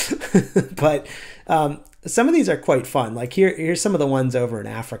times. But some of these are quite fun. Like here's some of the ones over in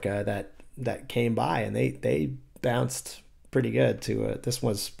Africa that came by, and they bounced pretty good to this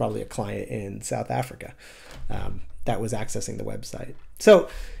was probably a client in South Africa that was accessing the website. So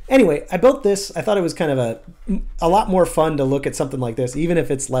anyway, I built this. I thought it was kind of a lot more fun to look at something like this, even if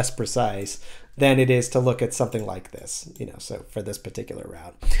it's less precise, than it is to look at something like this, so for this particular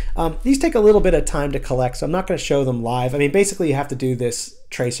route. These take a little bit of time to collect, so I'm not going to show them live. I mean, basically you have to do this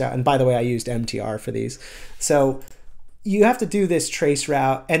trace route. And by the way, I used MTR for these. So you have to do this trace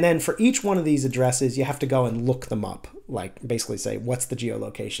route, and then for each one of these addresses, you have to go and look them up, like basically say, what's the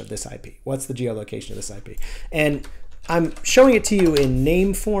geolocation of this IP? What's the geolocation of this IP? And I'm showing it to you in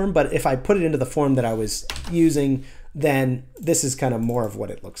name form, but if I put it into the form that I was using, then this is kind of more of what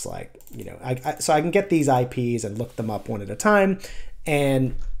it looks like. So I can get these IPs and look them up one at a time,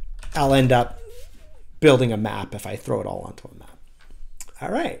 and I'll end up building a map if I throw it all onto a map. All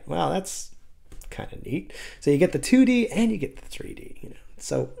right, well, that's kind of neat. So you get the 2D and you get the 3D.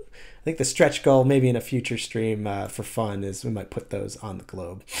 So I think the stretch goal, maybe in a future stream for fun, is we might put those on the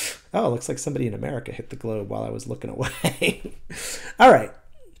globe. Oh, it looks like somebody in America hit the globe while I was looking away. All right,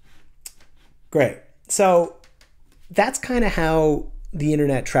 great. So that's kind of how the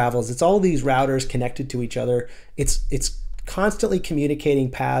internet travels. It's all these routers connected to each other. It's constantly communicating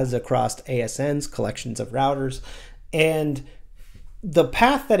paths across ASNs, collections of routers, and the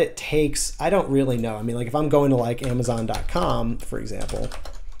path that it takes, I don't really know. I mean, like if I'm going to like Amazon.com, for example,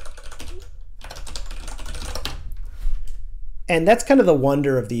 and that's kind of the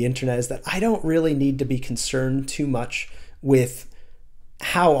wonder of the internet, is that I don't really need to be concerned too much with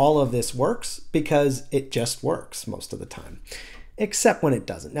how all of this works, because it just works most of the time, except when it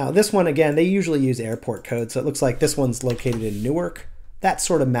doesn't. Now this one, again, they usually use airport code, so it looks like this one's located in Newark. That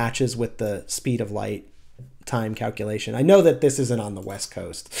sort of matches with the speed of light time calculation. I know that this isn't on the West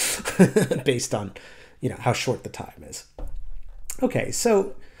Coast based on, you know, how short the time is. Okay,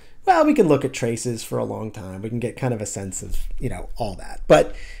 so, well, we can look at traces for a long time. We can get kind of a sense of, you know, all that.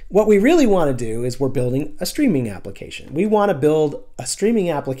 But what we really want to do is we're building a streaming application. We want to build a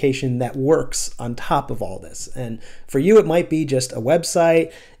streaming application that works on top of all this. And for you, it might be just a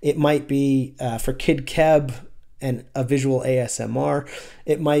website. It might be for Kid Keb and a visual ASMR.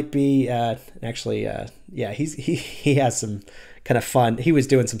 It might be yeah, he has some kind of fun. He was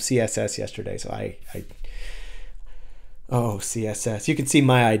doing some CSS yesterday, so oh, CSS. You can see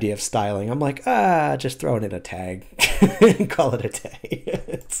my idea of styling. I'm like, just throw it in a tag and call it a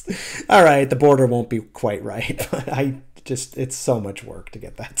day. All right, the border won't be quite right, but it's so much work to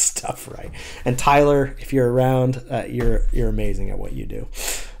get that stuff right. And Tyler, if you're around, you're amazing at what you do.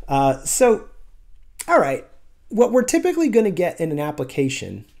 So, all right, what we're typically going to get in an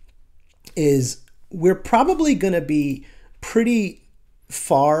application is we're probably going to be pretty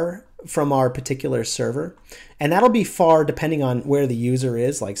far from our particular server. And that'll be far depending on where the user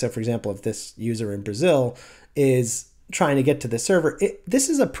is. Like, so for example, if this user in Brazil is trying to get to the server, this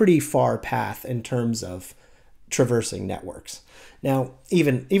is a pretty far path in terms of traversing networks. Now,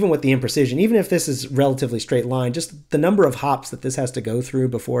 even with the imprecision, even if this is relatively straight line, just the number of hops that this has to go through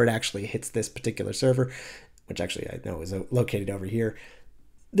before it actually hits this particular server, which actually I know is located over here,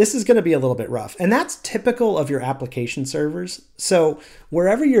 this is going to be a little bit rough. And that's typical of your application servers. So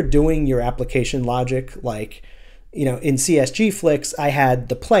wherever you're doing your application logic, like, you know, in CSGFlix, I had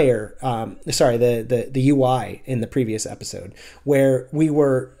the player, the UI in the previous episode, where we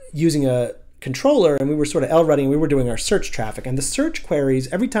were using a controller and we were sort of LRUTting, we were doing our search traffic. And the search queries,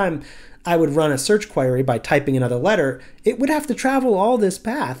 every time I would run a search query by typing another letter, it would have to travel all this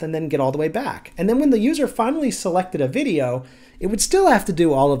path and then get all the way back. And then when the user finally selected a video, it would still have to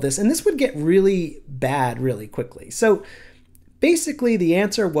do all of this, and this would get really bad really quickly. So basically the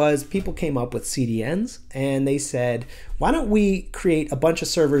answer was people came up with CDNs, and they said, why don't we create a bunch of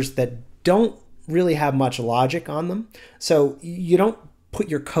servers that don't really have much logic on them? So you don't put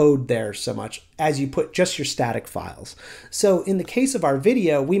your code there so much as you put just your static files. So in the case of our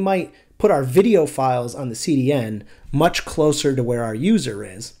video, we might put our video files on the CDN much closer to where our user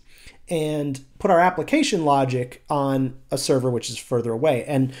is, and put our application logic on a server which is further away.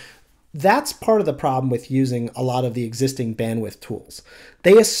 And that's part of the problem with using a lot of the existing bandwidth tools.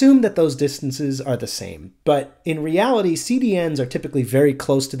 They assume that those distances are the same, but in reality, CDNs are typically very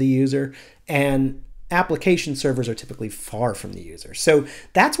close to the user, and application servers are typically far from the user. So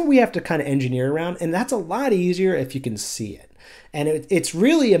that's what we have to kind of engineer around, and that's a lot easier if you can see it. And it's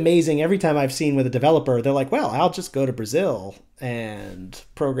really amazing every time I've seen with a developer, they're like, well, I'll just go to Brazil and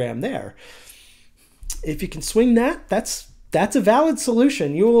program there. If you can swing that, that's a valid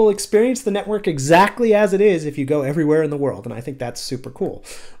solution. You will experience the network exactly as it is if you go everywhere in the world. And I think that's super cool.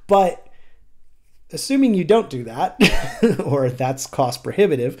 But assuming you don't do that, or that's cost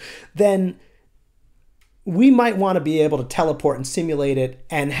prohibitive, then we might want to be able to teleport and simulate it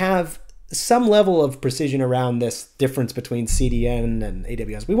and have some level of precision around this difference between CDN and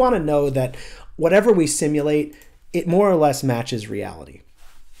AWS. We want to know that whatever we simulate, it more or less matches reality.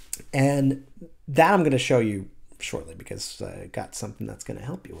 And that I'm going to show you shortly, because I got something that's going to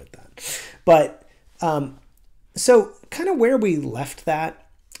help you with that. But so kind of where we left that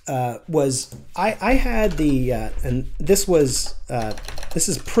was I had the, and this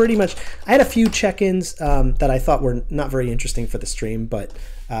is pretty much, I had a few check-ins that I thought were not very interesting for the stream, but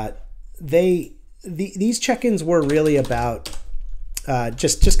these check-ins were really about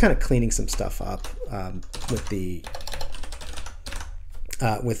just kind of cleaning some stuff up with the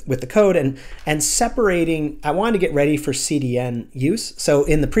code and separating. I wanted to get ready for CDN use. So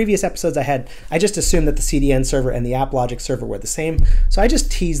in the previous episodes I just assumed that the CDN server and the app logic server were the same. So I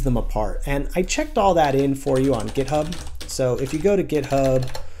just teased them apart, and I checked all that in for you on GitHub. So if you go to GitHub,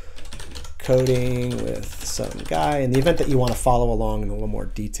 coding with some guy, in the event that you want to follow along in a little more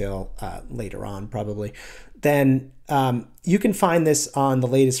detail later on probably, then you can find this on the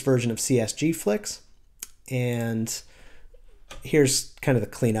latest version of CSGFlix. And here's kind of the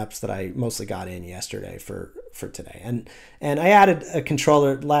cleanups that I mostly got in yesterday for for today. And I added a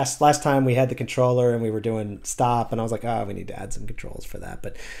controller last time we had the controller and we were doing stop, and I was like, oh, we need to add some controls for that.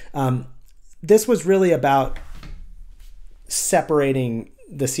 But this was really about separating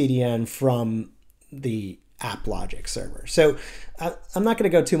the CDN from the app logic server. So I'm not going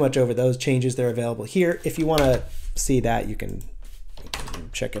to go too much over those changes. They're available here. If you want to see that, you can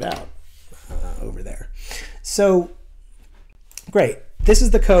check it out over there. So great. This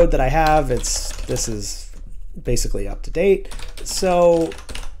is the code that I have. This is basically up to date. So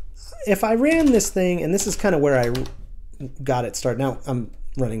if I ran this thing, and this is kind of where I got it started. Now I'm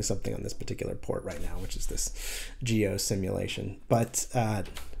running something on this particular port right now, which is this geo simulation. But I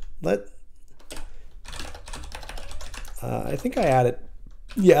think I added,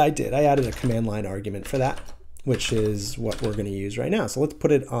 yeah, I did. I added a command line argument for that, which is what we're going to use right now. So let's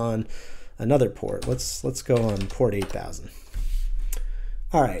put it on another port. Let's go on port 8000.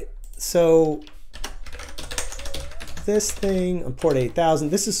 All right, so this thing on port 8000,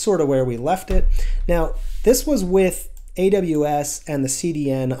 this is sort of where we left it. Now, this was with AWS and the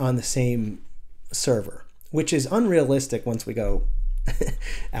CDN on the same server, which is unrealistic once we go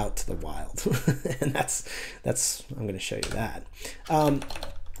out to the wild. And that's I'm going to show you that.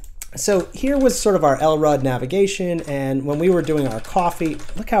 So here was sort of our LRUD navigation, and when we were doing our coffee,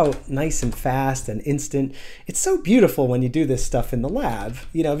 look how nice and fast and instant. It's so beautiful when you do this stuff in the lab,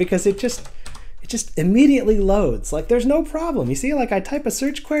 you know, because it just immediately loads. Like there's no problem. You see, like I type a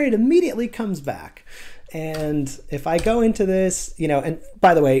search query, it immediately comes back. And if I go into this, you know, and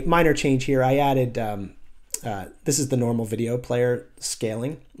by the way, minor change here, I added, this is the normal video player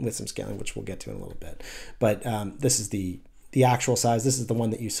scaling with some scaling, which we'll get to in a little bit. But this is the actual size. This is the one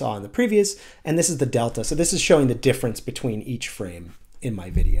that you saw in the previous, and this is the delta. So this is showing the difference between each frame in my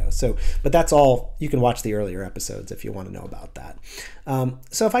video. So, but that's all. You can watch the earlier episodes if you want to know about that.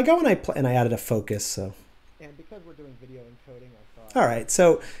 So if I go and I added a focus, so. And because we're doing video encoding, I thought. All right,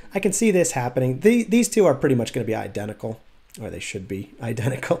 so I can see this happening. These two are pretty much going to be identical, or they should be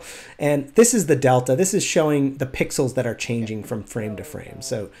identical. And this is the delta. This is showing the pixels that are changing from frame to frame.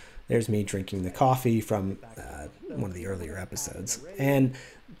 So there's me drinking the coffee from one of the earlier episodes. And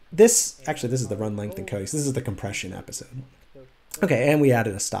this is the run length encoding. So this is the compression episode. Okay, and we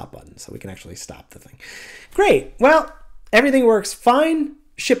added a stop button so we can actually stop the thing. Great. Well, everything works fine.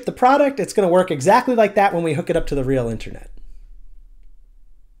 Ship the product. It's going to work exactly like that when we hook it up to the real internet.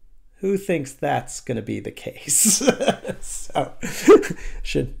 Who thinks that's going to be the case? So,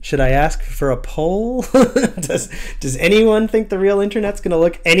 should I ask for a poll? Does anyone think the real internet's going to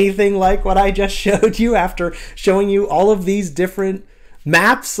look anything like what I just showed you after showing you all of these different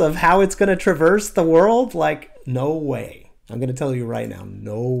maps of how it's going to traverse the world? Like, no way. I'm going to tell you right now,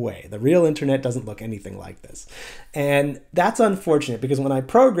 no way. The real internet doesn't look anything like this. And that's unfortunate because when I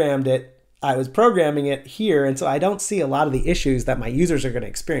programmed it, I was programming it here, and so I don't see a lot of the issues that my users are going to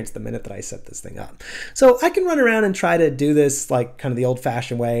experience the minute that I set this thing up. So I can run around and try to do this like kind of the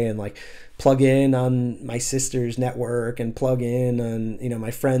old-fashioned way and like plug in on my sister's network and plug in on, you know,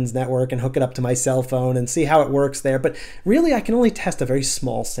 my friend's network and hook it up to my cell phone and see how it works there. But really, I can only test a very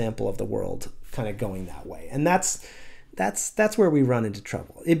small sample of the world kind of going that way, and that's where we run into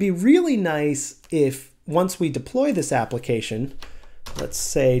trouble. It'd be really nice if once we deploy this application, let's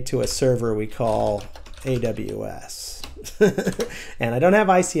say to a server we call AWS, and I don't have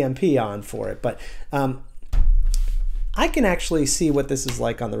ICMP on for it, but I can actually see what this is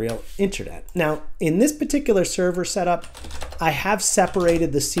like on the real internet. Now, in this particular server setup, I have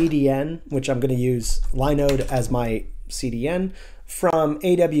separated the CDN, which I'm going to use Linode as my CDN, from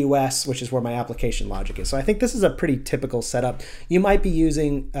AWS, which is where my application logic is. So I think this is a pretty typical setup. You might be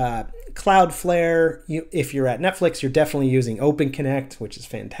using Cloudflare. If you're at Netflix, you're definitely using OpenConnect, which is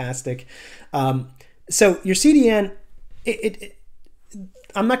fantastic. So your CDN,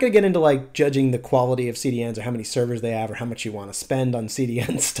 I'm not going to get into like judging the quality of CDNs or how many servers they have or how much you want to spend on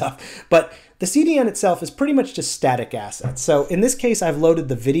CDN stuff, but the CDN itself is pretty much just static assets. So in this case, I've loaded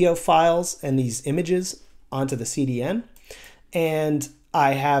the video files and these images onto the CDN. And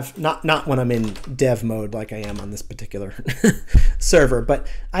I have, not when I'm in dev mode like I am on this particular server, but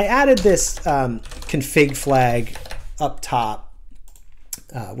I added this config flag up top,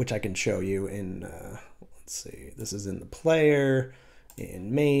 which I can show you in, let's see, this is in the player,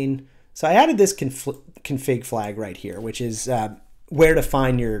 in main. So I added this config flag right here, which is where to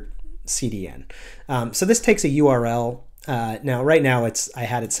find your CDN. So this takes a URL. Now, right now, I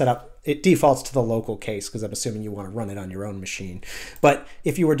had it set up. It defaults to the local case because I'm assuming you want to run it on your own machine. But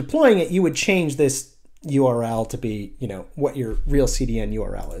if you were deploying it, you would change this URL to be, you know, what your real CDN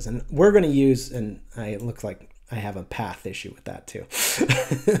URL is. And we're going to use, and it looks like I have a path issue with that too.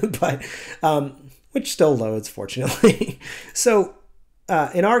 But which still loads, fortunately. So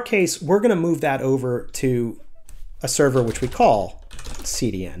in our case, we're going to move that over to a server which we call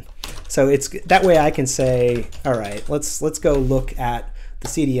CDN. So it's that way I can say, all right, let's go look at the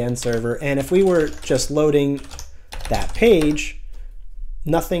CDN server. And if we were just loading that page,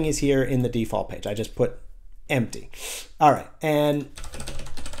 nothing is here in the default page. I just put empty. All right, and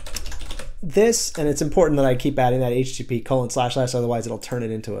this, and it's important that I keep adding that http:// otherwise it'll turn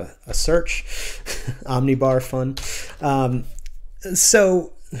it into a search. Omnibar fun.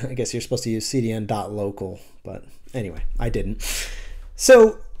 So I guess you're supposed to use cdn.local, but anyway, I didn't.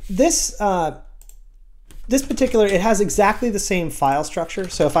 So this this particular, it has exactly the same file structure.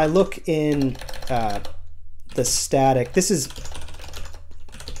 So if I look in the static, this is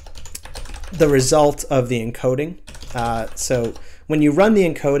the result of the encoding. So when you run the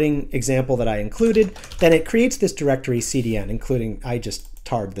encoding example that I included, then it creates this directory CDN, including, I just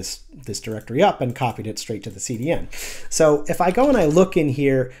tarred this directory up and copied it straight to the CDN. So if I go and I look in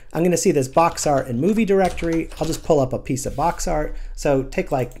here, I'm going to see this box art and movie directory. I'll just pull up a piece of box art. So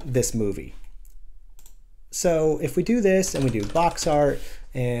take like this movie. So if we do this and we do box art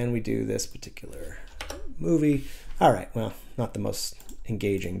and we do this particular movie, all right, well, not the most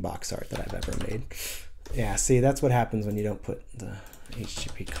engaging box art that I've ever made. Yeah, see, that's what happens when you don't put the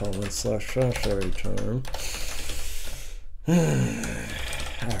http:// term.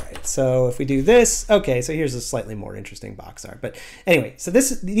 All right, so if we do this, okay, so here's a slightly more interesting box art. But anyway, so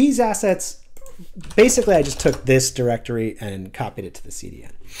these assets, basically I just took this directory and copied it to the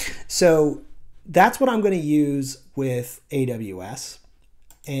CDN. So that's what I'm going to use with AWS.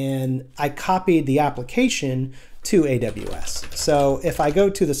 And I copied the application to AWS. So if I go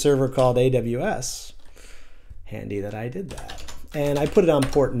to the server called AWS, handy that I did that, and I put it on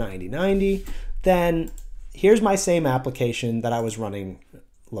port 9090, then here's my same application that I was running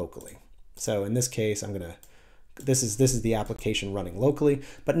locally. So in this case, this is the application running locally,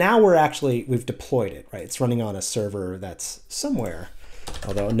 but now we've deployed it, right? It's running on a server that's somewhere.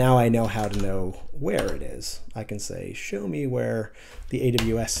 Although now I know how to know where it is. I can say, show me where the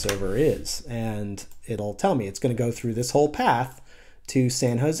AWS server is, and it'll tell me it's going to go through this whole path to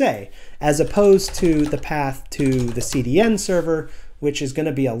San Jose, as opposed to the path to the CDN server, which is going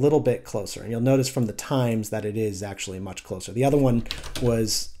to be a little bit closer. And you'll notice from the times that it is actually much closer. The other one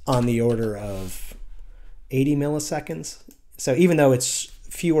was on the order of 80 milliseconds. So even though it's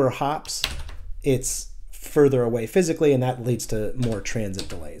fewer hops, it's further away physically, and that leads to more transit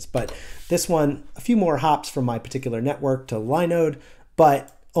delays. But this one, a few more hops from my particular network to Linode,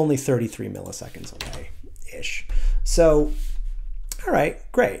 but only 33 milliseconds away-ish. So, all right,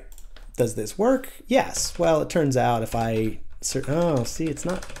 great. Does this work? Yes. Well, it turns out if I, oh, see, it's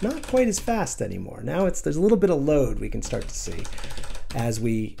not quite as fast anymore. Now there's a little bit of load we can start to see as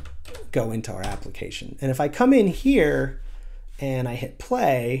we go into our application. And if I come in here and I hit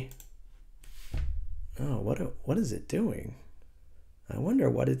play, oh, what is it doing? I wonder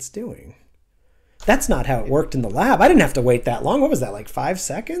what it's doing. That's not how it worked in the lab. I didn't have to wait that long. What was that, like 5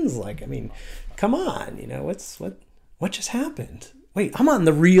 seconds? Like, I mean, come on, you know, what just happened? Wait, I'm on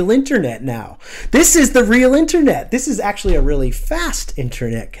the real internet now. This is the real internet. This is actually a really fast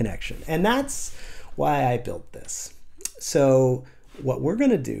internet connection. And that's why I built this. So what we're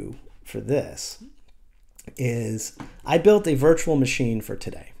going to do for this is I built a virtual machine for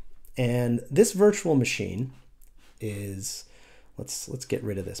today. And this virtual machine is, let's get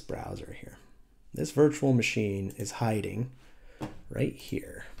rid of this browser here. This virtual machine is hiding right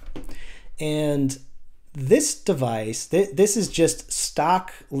here. And this device, this is just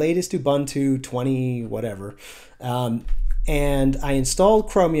stock latest Ubuntu 20 whatever. And I installed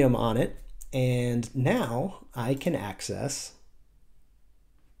Chromium on it. And now I can access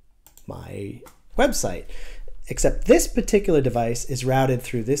my website. Except this particular device is routed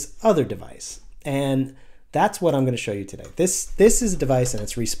through this other device. And that's what I'm going to show you today. This is a device and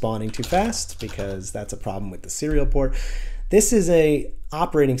it's respawning too fast because that's a problem with the serial port. This is a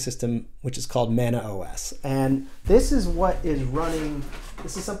operating system which is called manaOS. And this is what is running,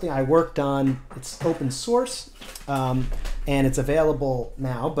 this is something I worked on. It's open source and it's available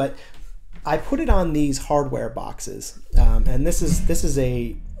now, but I put it on these hardware boxes. And this is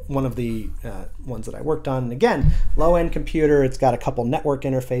one of the ones that I worked on. And again, low-end computer, it's got a couple network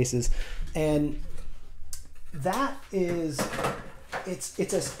interfaces, and that is, it's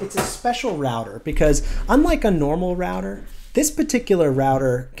a special router because unlike a normal router, this particular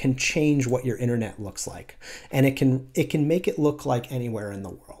router can change what your internet looks like, and it can make it look like anywhere in the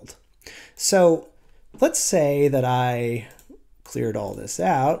world. So let's say that I cleared all this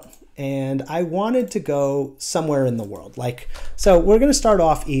out and I wanted to go somewhere in the world. So we're going to start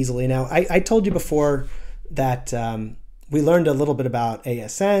off easily. Now, I told you before that we learned a little bit about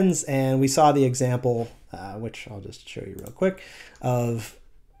ASNs, and we saw the example, which I'll just show you real quick, of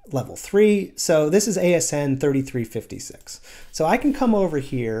level 3. So this is ASN 3356. So I can come over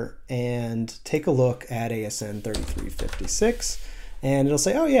here and take a look at ASN 3356, and it'll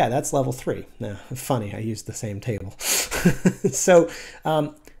say, oh yeah, that's level 3. Now, funny, I used the same table. So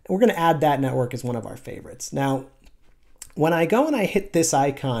we're going to add that network as one of our favorites. Now, when I go and I hit this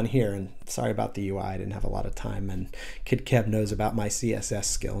icon here, and sorry about the UI, I didn't have a lot of time, and Kid Kev knows about my CSS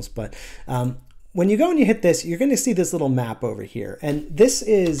skills, but when you go and you hit this, you're going to see this little map over here. And this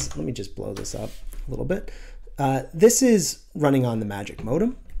is, let me just blow this up a little bit. This is running on the Magic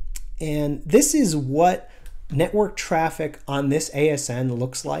Modem. And this is what network traffic on this ASN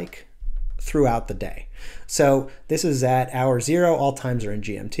looks like throughout the day. So this is at hour 0, all times are in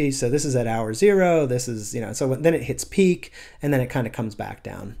GMT. So this is at hour 0, this is, so then it hits peak, and then it kind of comes back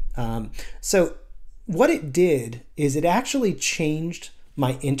down. So what it did is it actually changed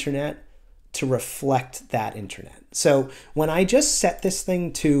my internet to reflect that internet. So when I just set this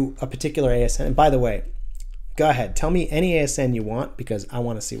thing to a particular ASN, and by the way, go ahead, tell me any ASN you want, because I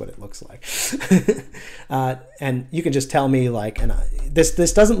want to see what it looks like. And you can just tell me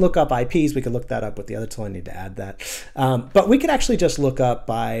this doesn't look up IPs. We could look that up with the other tool. I need to add that. But we could actually just look up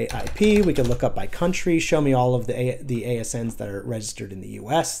by IP. We could look up by country, show me all of the ASNs that are registered in the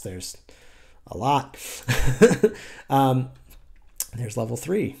US. There's a lot. There's level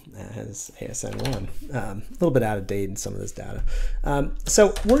 3 as ASN 1. A little bit out of date in some of this data.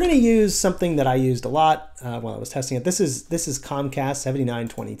 So we're going to use something that I used a lot while I was testing it. This is Comcast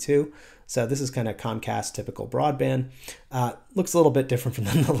 7922. So this is kind of Comcast typical broadband. Looks a little bit different from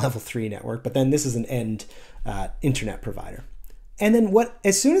the level 3 network, but then this is an end internet provider. And then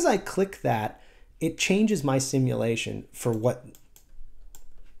as soon as I click that, it changes my simulation for what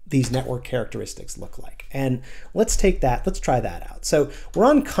these network characteristics look like. And let's try that out. So we're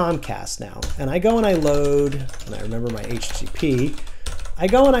on Comcast now, and I go and I load, and I remember my HTTP, I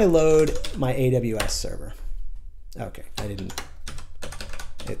go and I load my AWS server. Okay,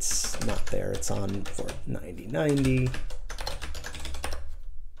 it's not there, it's on port 9090.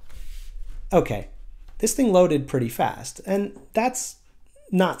 Okay, this thing loaded pretty fast, and that's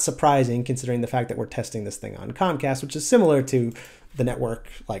not surprising considering the fact that we're testing this thing on Comcast, which is similar to the network,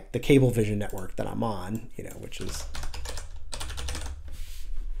 like the Cablevision network that I'm on, which is,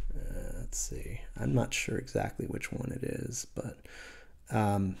 let's see, I'm not sure exactly which one it is, but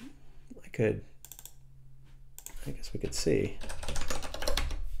I guess we could see.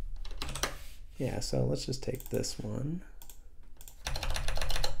 Yeah, so let's just take this one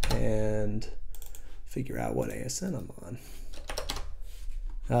and figure out what ASN I'm on.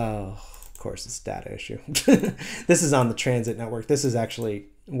 Oh, of course, it's a data issue. This is on the transit network. This is actually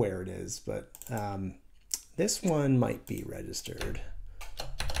where it is, but this one might be registered.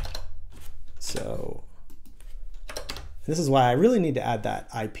 So this is why I really need to add that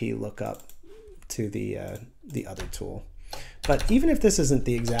IP lookup to the other tool. But even if this isn't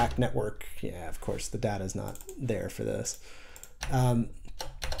the exact network, yeah, of course, the data is not there for this.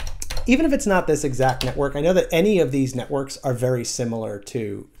 Even if it's not this exact network, I know that any of these networks are very similar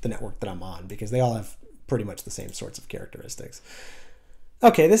to the network that I'm on because they all have pretty much the same sorts of characteristics.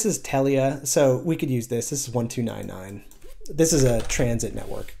 Okay, this is Telia, so we could use this. This is 1299. This is a transit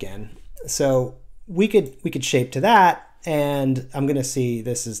network again. So we could shape to that, and I'm going to see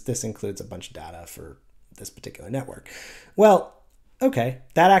this includes a bunch of data for this particular network. Well, okay,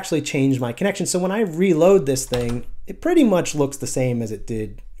 that actually changed my connection. So when I reload this thing, it pretty much looks the same as it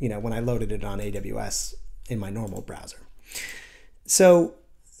did, when I loaded it on AWS in my normal browser. So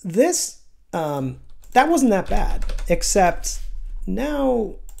this, that wasn't that bad, except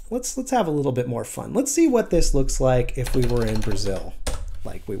now let's have a little bit more fun. Let's see what this looks like if we were in Brazil,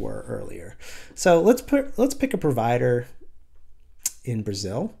 like we were earlier. So let's pick a provider in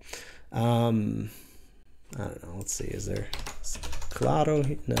Brazil. I don't know. Let's see. Is there Claro?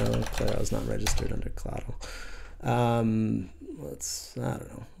 No, Claro's not registered under Claro. I don't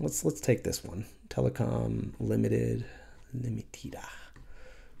know. Let's take this one. Telecom Limited, Limitida.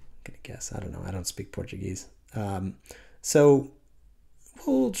 I'm gonna guess. I don't know. I don't speak Portuguese. So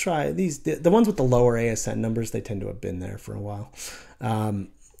we'll try these. The ones with the lower ASN numbers, they tend to have been there for a while.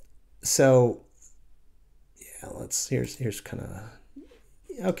 So yeah, here's kind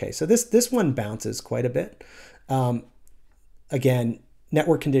of. Okay, so this one bounces quite a bit. Again,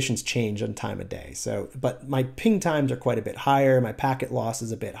 network conditions change on time of day. So, but my ping times are quite a bit higher. My packet loss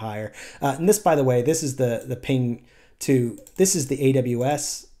is a bit higher. And this, by the way, this is the ping to, this is the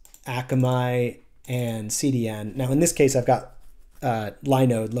AWS Akamai and CDN. Now in this case, I've got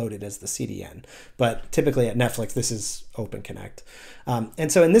Linode loaded as the CDN, but typically at Netflix, this is OpenConnect.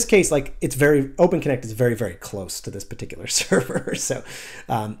 And so in this case, like OpenConnect is very, very close to this particular server. So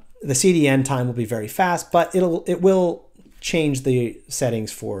the CDN time will be very fast, but it will change the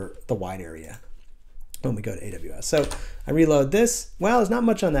settings for the wide area when we go to AWS. So I reload this. Well, there's not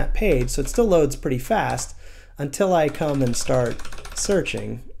much on that page, so it still loads pretty fast until I come and start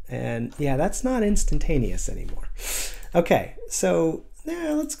searching. And yeah, that's not instantaneous anymore. Okay, so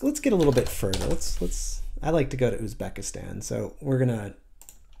yeah, let's get a little bit further. I like to go to Uzbekistan, so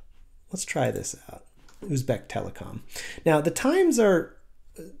let's try this out. Uzbek Telecom. Now the times are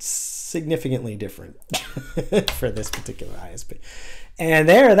significantly different for this particular ISP. And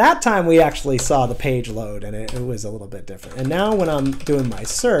that time we actually saw the page load, and it was a little bit different. And now when I'm doing my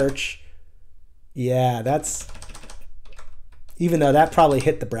search, yeah, even though that probably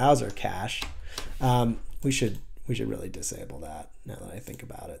hit the browser cache, we should really disable that now that I think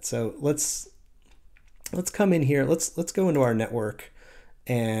about it. So let's come in here. Let's go into our network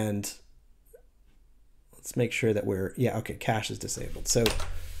and let's make sure that okay, cache is disabled. So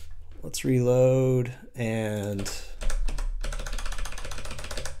let's reload, and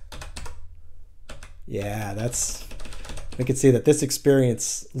yeah, we can see that this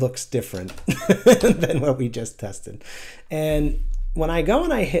experience looks different than what we just tested. And when I go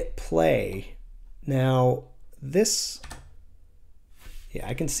and I hit play, now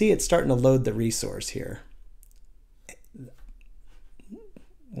I can see it's starting to load the resource here.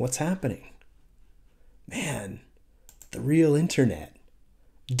 What's happening? Man, the real internet.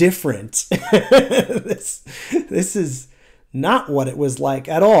 Different. This is not what it was like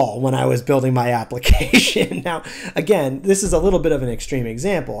at all when I was building my application. Now, again, this is a little bit of an extreme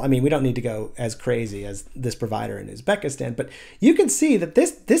example. I mean, we don't need to go as crazy as this provider in Uzbekistan, but you can see that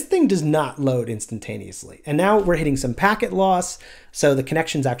this thing does not load instantaneously. And now we're hitting some packet loss. So the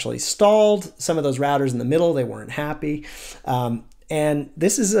connection's actually stalled. Some of those routers in the middle, they weren't happy. And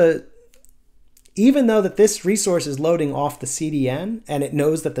this is even though that this resource is loading off the CDN and it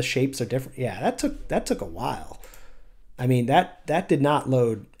knows that the shapes are different. Yeah, that took a while. I mean, that did not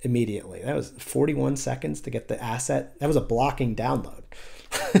load immediately. That was 41 seconds to get the asset. That was a blocking download.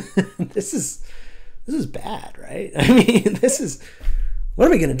 This is bad, right? I mean, what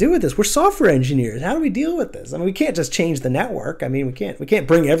are we going to do with this? We're software engineers. How do we deal with this? I mean, we can't just change the network. I mean, we can't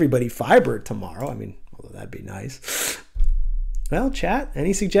bring everybody fiber tomorrow. I mean, although that'd be nice. Well, chat,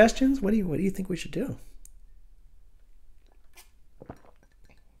 any suggestions? What do you think we should do?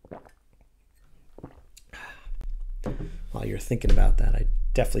 While you're thinking about that, I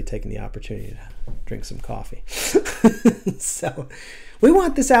definitely taken the opportunity to drink some coffee. So we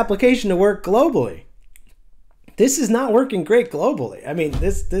want this application to work globally. This is not working great globally. I mean,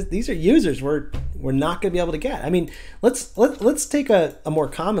 these are users we're not going to be able to get. I mean, let's take a more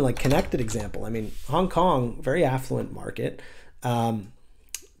common, like, connected example. I mean, Hong Kong, very affluent market.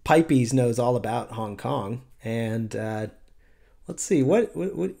 Pipeys knows all about Hong Kong, and let's see what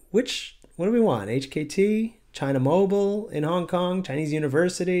do we want? HKT, China Mobile in Hong Kong, Chinese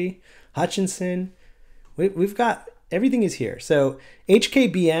University, Hutchinson. We've got everything is here. So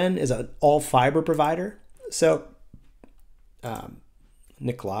HKBN is an all fiber provider. So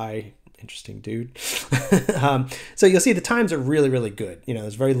Nikolai, interesting dude. So you'll see the times are really, really good. You know,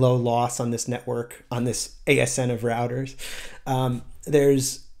 there's very low loss on this network, on this ASN of routers.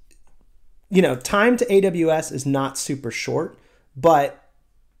 There's, time to AWS is not super short, but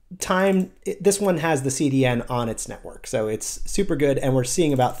this one has the CDN on its network. So it's super good. And we're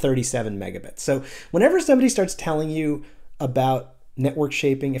seeing about 37 megabits. So whenever somebody starts telling you about network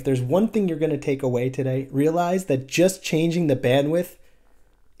shaping, if there's one thing you're going to take away today, realize that just changing the bandwidth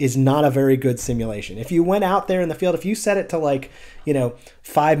is not a very good simulation. If you went out there in the field, if you set it to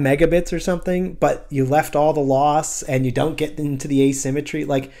 5 megabits or something, but you left all the loss and you don't get into the asymmetry,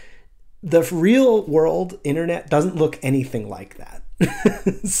 like, the real world internet doesn't look anything like that.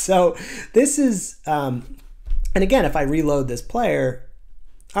 So this is, and again, if I reload this player,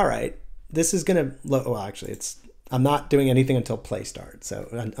 all right, this is going to load. Well, actually, I'm not doing anything until play starts. So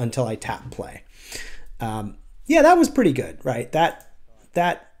until I tap play. Yeah, that was pretty good, right? That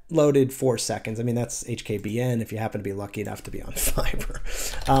loaded 4 seconds. I mean, that's HKBN if you happen to be lucky enough to be on fiber.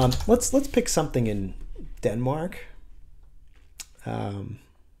 Let's pick something in Denmark.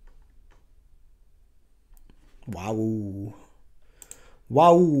 Wow.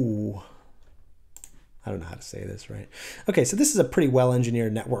 I don't know how to say this right. Okay, so this is a pretty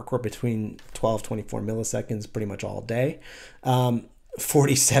well-engineered network. We're between 12, 24 milliseconds pretty much all day.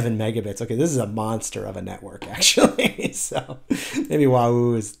 47 megabits. Okay, this is a monster of a network, actually. So maybe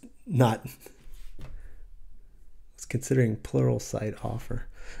Wahoo is not. It's considering plural site offer.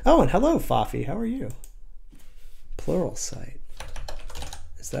 Oh, and hello, Fafi. How are you? Plural site.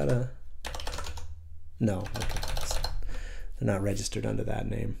 Is that a? No. Okay. They're not registered under that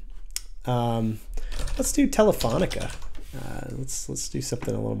name. Let's do Telefonica. Let's do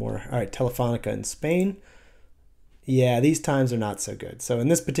something a little more. All right, Telefonica in Spain. Yeah, these times are not so good. So in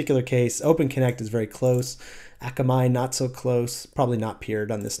this particular case, OpenConnect is very close. Akamai not so close. Probably not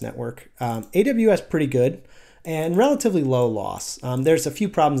peered on this network. AWS pretty good and relatively low loss. There's a few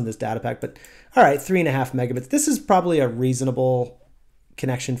problems in this data pack, but all right, 3.5 megabits. This is probably a reasonable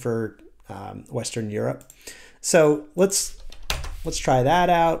connection for Western Europe. So let's try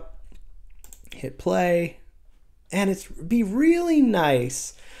that out. Hit play. And it'd be really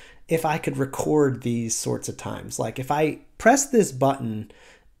nice if I could record these sorts of times. Like if I press this button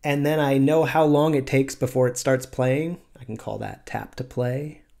and then I know how long it takes before it starts playing, I can call that tap to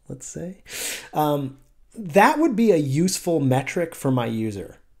play, let's say. That would be a useful metric for my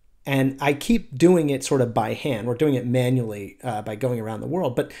user. And I keep doing it sort of by hand. We're doing it manually by going around the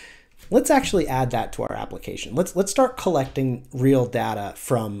world, but let's actually add that to our application. Let's start collecting real data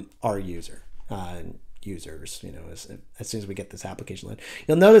from our users, you know, as soon as we get this application loaded.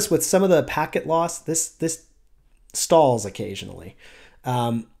 You'll notice with some of the packet loss, this stalls occasionally.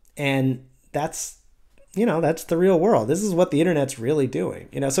 And that's, you know, that's the real world. This is what the internet's really doing.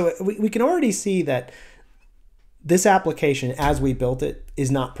 You know, so we can already see that this application, as we built it, is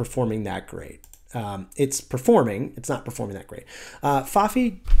not performing that great. It's not performing that great.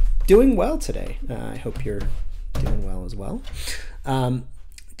 Fafi, doing well today. I hope you're doing well as well.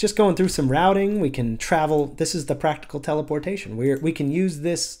 Just going through some routing, we can travel. This is the practical teleportation. We can use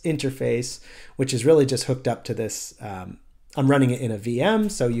this interface, which is really just hooked up to this. I'm running it in a VM,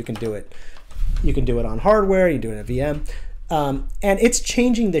 so you can do it. You can do it on hardware. You can do it in a VM, and it's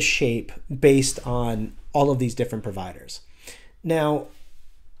changing the shape based on all of these different providers. Now,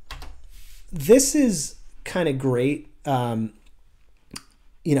 this is kind of great.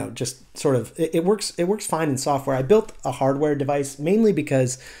 You know, just sort of, it works fine in software. I built a hardware device mainly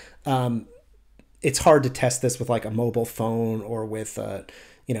because it's hard to test this with like a mobile phone or with,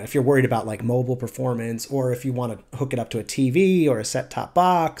 you know, if you're worried about like mobile performance, or if you want to hook it up to a TV or a set-top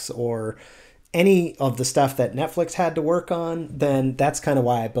box or any of the stuff that Netflix had to work on, then that's kind of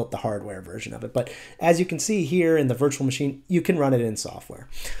why I built the hardware version of it. But as you can see here in the virtual machine, you can run it in software.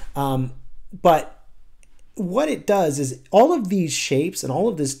 But what it does is all of these shapes and all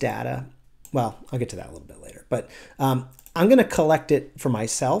of this data, well, I'll get to that a little bit later, but I'm going to collect it for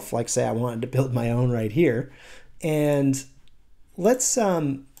myself. Like say I wanted to build my own right here, and let's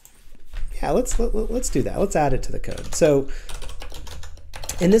do that. Let's add it to the code. So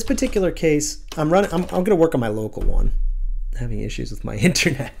in this particular case, I'm going to work on my local one. Having issues with my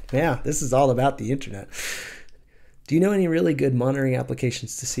internet. Yeah, this is all about the internet. Do you know any really good monitoring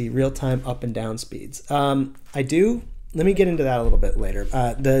applications to see real-time up and down speeds? I do. Let me get into that a little bit later.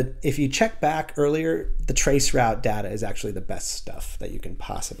 If you check back earlier, the trace route data is actually the best stuff that you can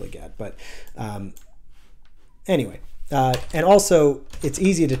possibly get. But anyway, and also it's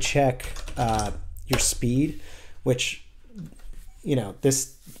easy to check your speed, which, you know,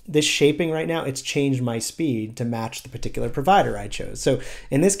 this shaping right now, it's changed my speed to match the particular provider I chose. So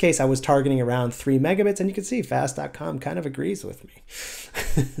in this case, I was targeting around 3 megabits, and you can see fast.com kind of agrees with me.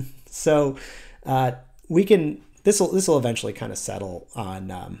 So this will eventually kind of settle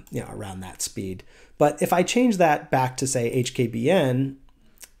on you know, around that speed. But if I change that back to say HKBN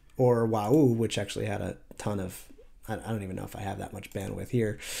or Wahoo, which actually had a ton of, I don't even know if I have that much bandwidth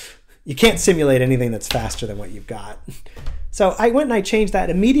here. You can't simulate anything that's faster than what you've got. So I went and I changed that.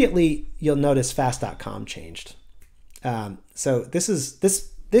 Immediately, you'll notice fast.com changed. So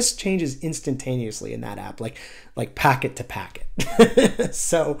this changes instantaneously in that app, like packet to packet.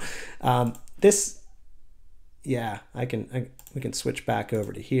 So yeah, we can switch back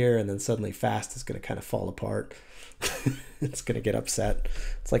over to here, and then suddenly fast is going to kind of fall apart. It's going to get upset.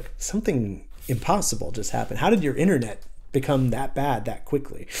 It's like something impossible just happened. How did your internet become that bad that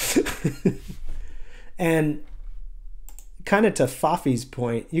quickly? And kind of to Fafi's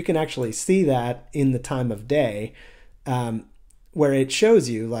point, you can actually see that in the time of day, where it shows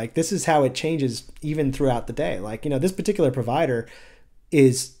you like this is how it changes even throughout the day. Like, you know, this particular provider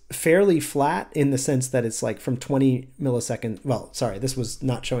is fairly flat in the sense that it's like from 20 milliseconds. Well, sorry, this was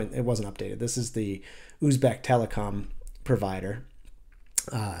not showing. It wasn't updated. This is the Uzbek Telecom provider.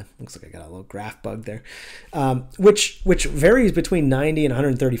 Looks like I got a little graph bug there, which varies between 90 and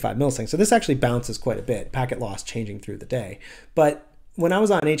 135 milliseconds. So this actually bounces quite a bit, packet loss changing through the day. But when I was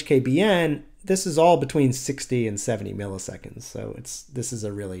on HKBN, this is all between 60 and 70 milliseconds. So this is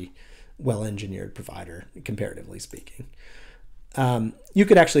a really well-engineered provider, comparatively speaking. You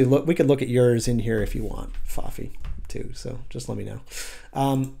could actually we could look at yours in here if you want, Fafi, too. So just let me know.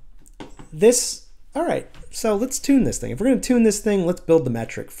 All right, so let's tune this thing. If we're going to tune this thing, let's build the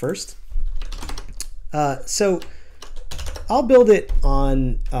metric first. So I'll build it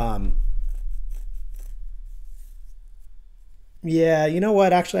on, yeah, you know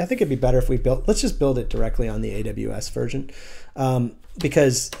what? Actually, I think it'd be better if let's just build it directly on the AWS version.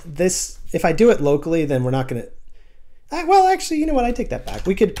 Because if I do it locally, then we're not going to, well, actually, you know what? I take that back.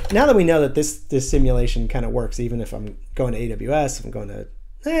 We could, now that we know that this simulation kind of works, even if I'm going to AWS, if I'm going to,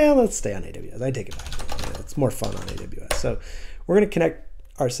 let's stay on AWS. I take it back. It's more fun on AWS. So we're going to connect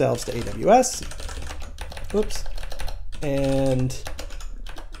ourselves to AWS. Oops. And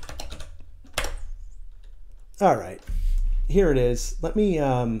all right, here it is. Let me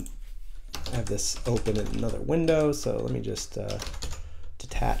have this open in another window. So let me just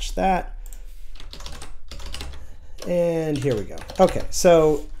detach that. And here we go. Okay,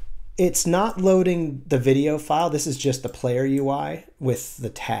 so it's not loading the video file. This is just the player UI with the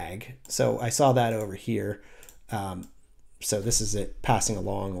tag. So I saw that over here. So this is it passing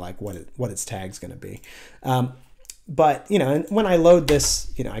along like what its tag's going to be. But, you know, and when I load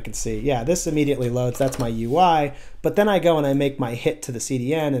this, you know, I can see, yeah, this immediately loads. That's my UI. But then I go and I make my hit to the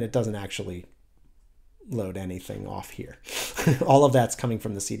CDN and it doesn't actually load anything off here. All of that's coming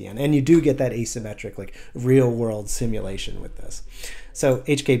from the CDN. And you do get that asymmetric, like real world simulation with this. So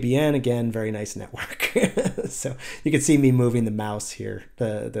HKBN, again, very nice network. So you can see me moving the mouse here,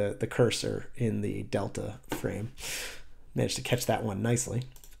 the cursor in the Delta frame. Managed to catch that one nicely.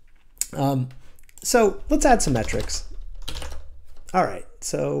 So let's add some metrics. All right,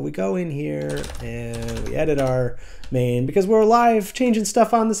 so we go in here and we edit our main because we're live changing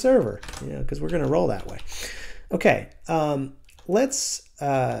stuff on the server, you know, because we're going to roll that way. Okay, let's,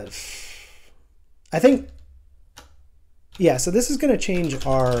 I think, yeah, so this is going to change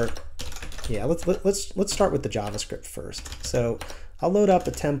our, yeah, let's start with the JavaScript first. So I'll load up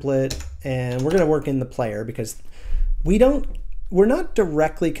a template and we're going to work in the player because we're not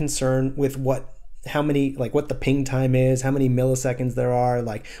directly concerned with what the ping time is, how many milliseconds there are,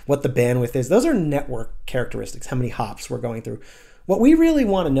 like what the bandwidth is. Those are network characteristics, how many hops we're going through. What we really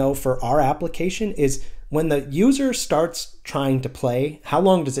want to know for our application is when the user starts trying to play, how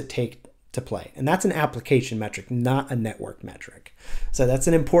long does it take to play? And that's an application metric, not a network metric. So that's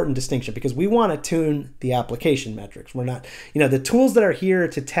an important distinction because we want to tune the application metrics. We're not, you know, the tools that are here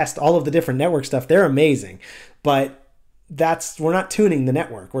to test all of the different network stuff, they're amazing, but we're not tuning the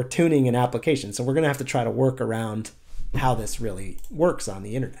network, we're tuning an application. So we're going to have to try to work around how this really works on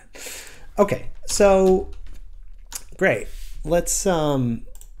the internet. Okay, so great. Let's, I'll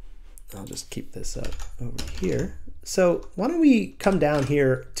just keep this up over here. So why don't we come down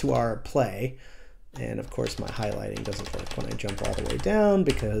here to our play? And of course my highlighting doesn't work when I jump all the way down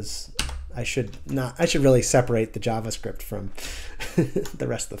because I should really separate the JavaScript from the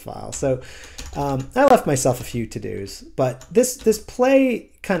rest of the file. So I left myself a few to-dos, but this play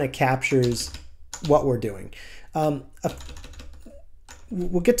kind of captures what we're doing.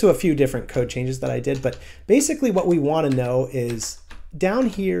 We'll get to a few different code changes that I did, but basically what we want to know is down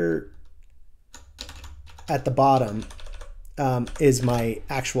here at the bottom is my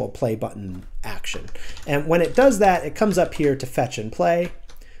actual play button action. And when it does that, it comes up here to fetch and play.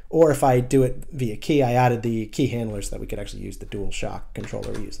 Or if I do it via key, I added the key handler so that we could actually use the dual shock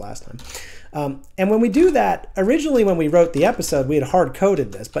controller we used last time. And when we do that, originally when we wrote the episode, we had hard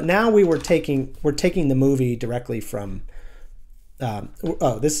coded this, but now we're taking the movie directly from,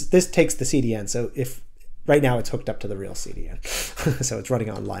 this takes the CDN. So right now it's hooked up to the real CDN. So it's running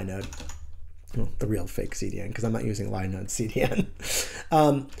on Linode, well, the real fake CDN, because I'm not using Linode CDN.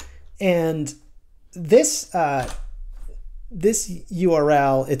 And this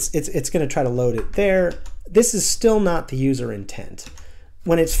URL, it's going to try to load it there. This is still not the user intent.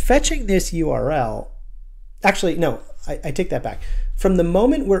 When it's fetching this URL, actually, no, I take that back. From the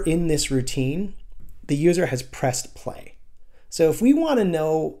moment we're in this routine, the user has pressed play. So if we want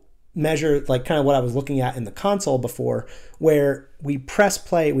to measure like kind of what I was looking at in the console before, where we press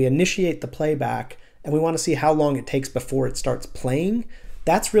play, we initiate the playback, and we want to see how long it takes before it starts playing,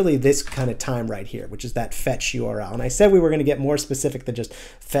 that's really this kind of time right here, which is that fetch URL. And I said we were going to get more specific than just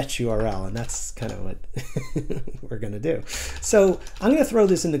fetch URL, and that's kind of what we're going to do. So I'm going to throw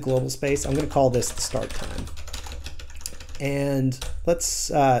this into global space. I'm going to call this the start time. And let's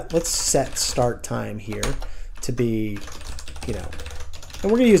set start time here to be, you know,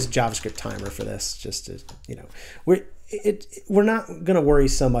 and we're going to use a JavaScript timer for this, just to, you know, we're not going to worry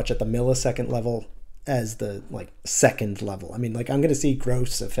so much at the millisecond level as the like second level. I mean, like I'm going to see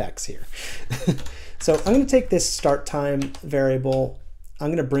gross effects here. So I'm going to take this start time variable. I'm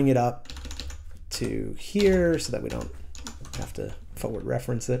going to bring it up to here so that we don't have to forward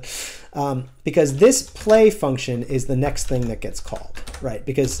reference it, because this play function is the next thing that gets called, right?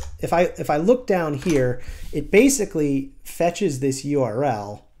 Because if I look down here, it basically fetches this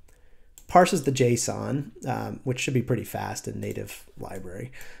URL, parses the JSON, which should be pretty fast in native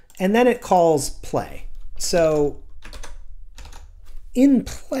library, and then it calls play. So in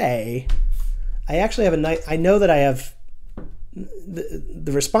play, I actually have I know that I have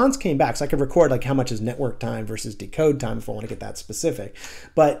the response came back, so I could record like how much is network time versus decode time if I want to get that specific.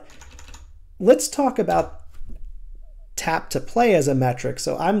 But let's talk about tap to play as a metric.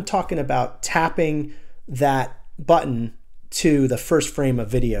 So I'm talking about tapping that button to the first frame of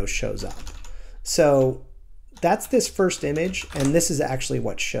video shows up. So that's this first image, and this is actually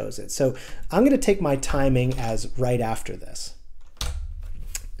what shows it. So I'm going to take my timing as right after this.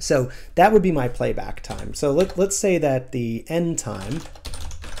 So that would be my playback time. So let's say that the end time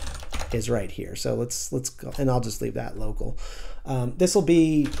is right here. So let's go, and I'll just leave that local. This will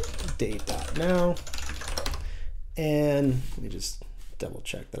be date.now. And let me just double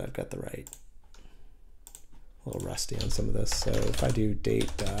check that I've got the right. A little rusty on some of this. So if I do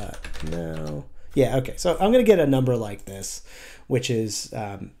date.now, yeah, okay. So I'm going to get a number like this, which is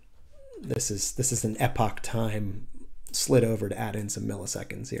this is an epoch time slid over to add in some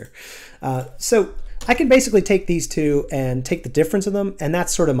milliseconds here. So I can basically take these two and take the difference of them, and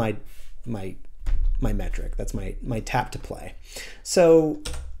that's sort of my metric. That's my tap to play. So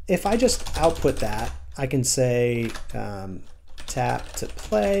if I just output that, I can say tap to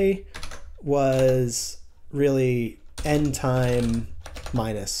play was really end time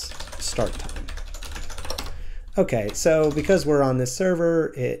minus start time. Okay, so because we're on this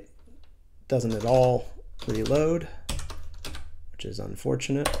server, it doesn't at all reload, which is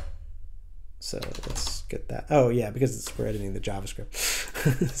unfortunate. So let's get that. Oh yeah, because we're editing the JavaScript.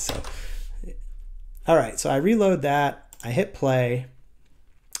 So, all right, so I reload that, I hit play.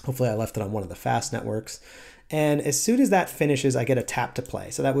 Hopefully I left it on one of the fast networks. And as soon as that finishes, I get a tap to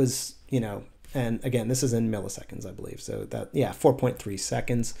play. So that was, and again, this is in milliseconds, I believe. So that, yeah, 4.3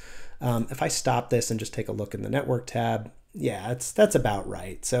 seconds. If I stop this and just take a look in the network tab, yeah, that's about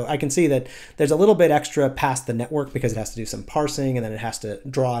right. So I can see that there's a little bit extra past the network because it has to do some parsing and then it has to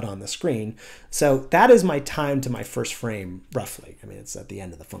draw it on the screen. So that is my time to my first frame, roughly. I mean, it's at the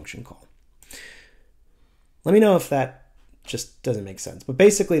end of the function call. Let me know if that just doesn't make sense. But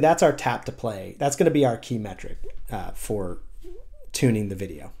basically, that's our tap to play. That's going to be our key metric for tuning the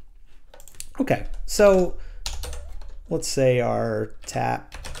video. Okay, so let's say our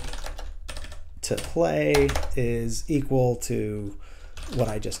tap to play is equal to what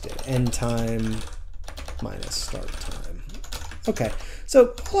I just did, end time minus start time. Okay,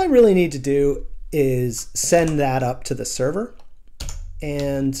 so all I really need to do is send that up to the server,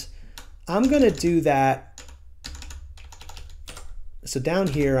 and I'm going to do that. So down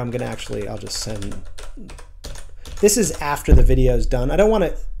here, I'm going to actually, I'll just send, this is after the video is done. I don't want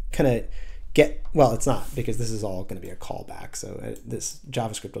to kind of get, well, it's not, because this is all going to be a callback. So this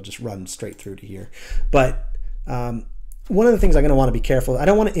JavaScript will just run straight through to here. But one of the things I'm going to want to be careful, I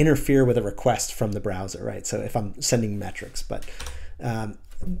don't want to interfere with a request from the browser, right? So if I'm sending metrics, but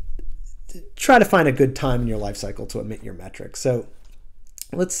try to find a good time in your life cycle to emit your metrics. So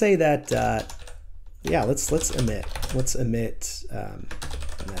let's say that, yeah, let's emit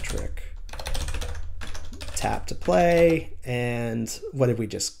metric tap to play, and what did we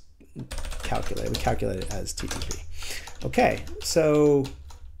just calculate? We calculated it as TTP. Okay, so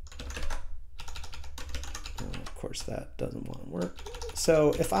of course that doesn't want to work.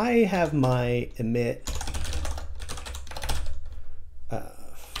 So if I have my emit, what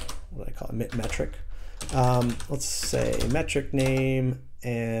do I call it? Emit metric. Let's say metric name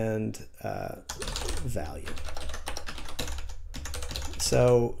and value.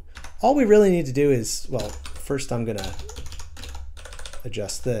 So all we really need to do is, well, first I'm gonna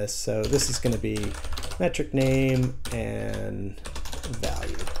adjust this. So this is gonna be metric name and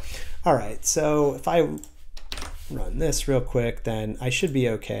value. All right, so if I run this real quick, then I should be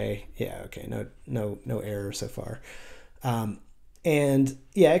okay. Yeah, okay, no error so far. And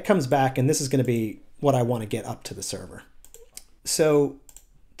yeah, it comes back, and this is gonna be what I wanna get up to the server. So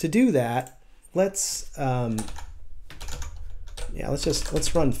to do that, let's run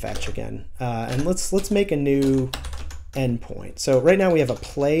fetch again, and let's make a new endpoint. So right now we have a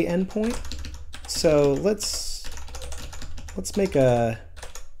play endpoint. So let's make a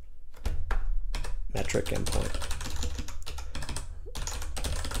metric endpoint.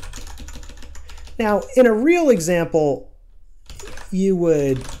 Now, in a real example, you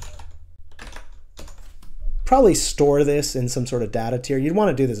would probably store this in some sort of data tier. You'd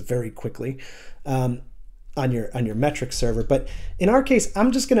want to do this very quickly on your metric server. But in our case, I'm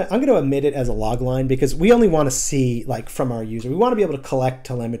gonna omit it as a log line because we only want to see like from our user. We want to be able to collect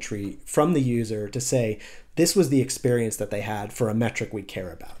telemetry from the user to say this was the experience that they had for a metric we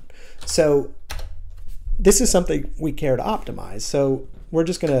care about. So this is something we care to optimize. So we're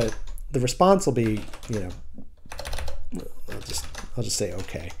just gonna, the response will be, you know, I'll just say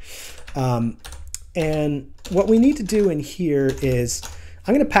okay. And what we need to do in here is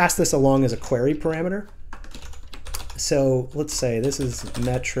I'm going to pass this along as a query parameter. So let's say this is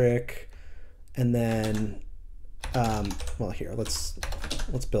metric, and then well, here let's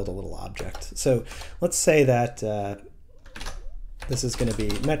build a little object. So let's say that this is going to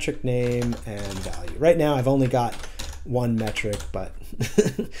be metric name and value. Right now I've only got one metric, but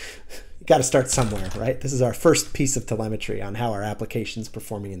you got to start somewhere, right? This is our first piece of telemetry on how our application is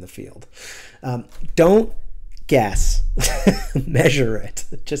performing in the field. Don't guess, measure it.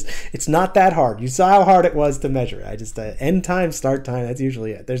 It's not that hard. You saw how hard it was to measure it. I just end time, start time. That's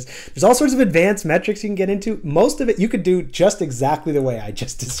usually it. There's all sorts of advanced metrics you can get into. Most of it you could do just exactly the way I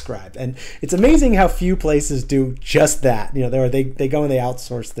just described, and it's amazing how few places do just that. You know, they go and they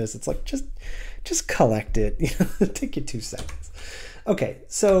outsource this. It's like just collect it. You know, it'll take you 2 seconds. Okay,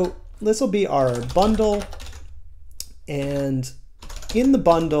 so this will be our bundle, and in the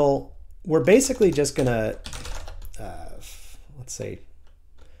bundle, we're basically just gonna let's say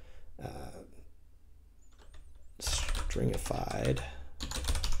stringified,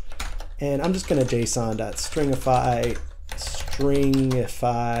 and I'm just gonna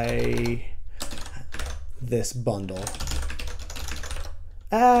JSON.stringify this bundle.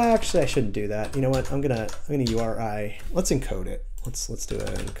 Actually, I shouldn't do that. You know what? I'm gonna URI. Let's encode it. Let's do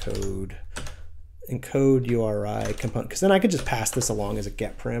an encode URI component, because then I could just pass this along as a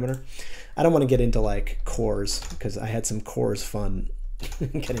get parameter. I don't want to get into like cores because I had some cores fun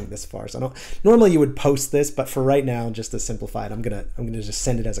getting this far. So normally you would post this, but for right now, just to simplify it, I'm gonna just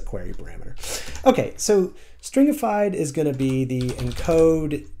send it as a query parameter. Okay, so stringified is gonna be the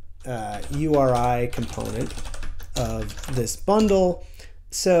encode URI component of this bundle.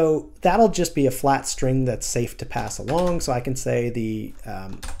 So that'll just be a flat string that's safe to pass along. So I can say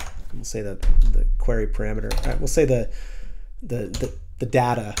we'll say the query parameter. All right, we'll say the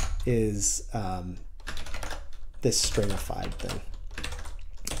data is this stringified thing.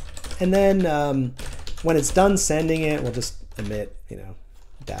 And then when it's done sending it, we'll just emit, you know,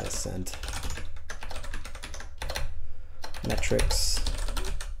 data sent metrics.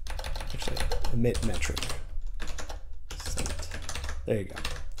 Actually, emit metric. There you go.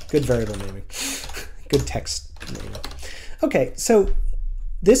 Good variable naming. Good text naming. Okay, so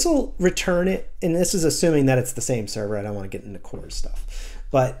this will return it, and this is assuming that it's the same server. I don't want to get into core stuff.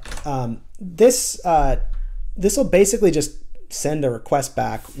 But this will basically just send a request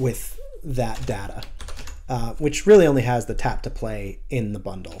back with that data, which really only has the tap to play in the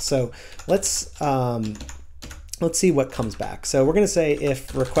bundle. So let's see what comes back. So we're going to say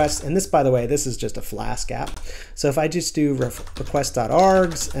if request, and this, by the way, this is just a Flask app. So if I just do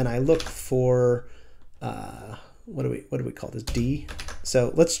request.args and I look for, what do we call this? D.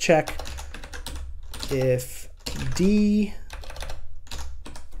 So let's check if D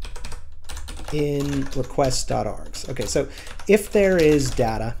in request.args. Okay, so if there is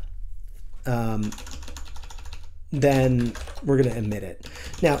data, then we're going to emit it.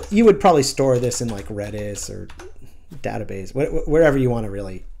 Now, you would probably store this in like Redis or database, wherever you want to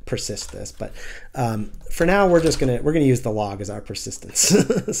really persist this. But for now, we're gonna use the log as our persistence.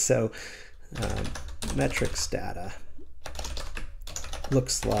 So metrics data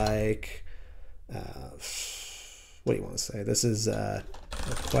looks like what do you want to say? This is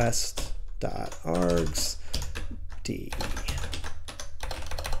request.args d.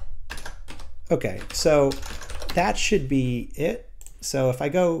 Okay, so that should be it. So if I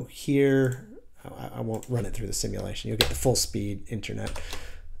go here, I won't run it through the simulation. You'll get the full speed internet.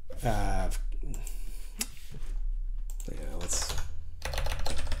 Yeah,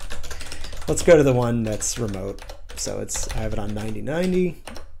 let's go to the one that's remote. So I have it on 9090.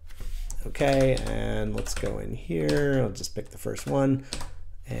 Okay, and let's go in here. I'll just pick the first one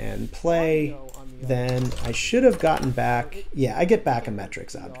and play. Then I should have gotten back. Yeah, I get back a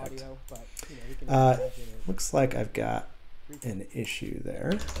metrics object. Looks like I've got an issue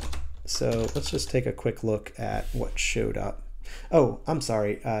there. So let's just take a quick look at what showed up. Oh, I'm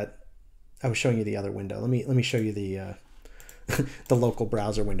sorry. I was showing you the other window. Let me show you the the local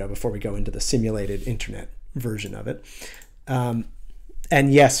browser window before we go into the simulated internet version of it.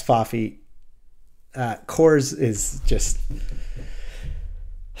 And yes, Fafi, Cores is just...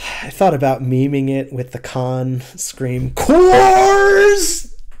 I thought about memeing it with the con scream,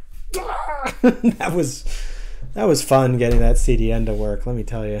 Cores! That was fun getting that CDN to work, let me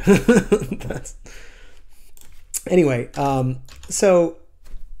tell you. Anyway, so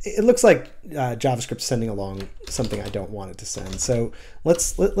it looks like JavaScript's sending along something I don't want it to send. So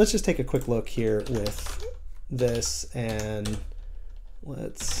let's just take a quick look here with this, and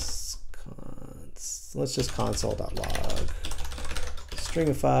let's just console.log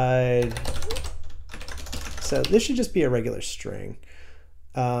stringified. So this should just be a regular string.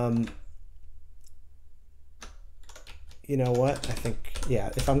 You know what? I think,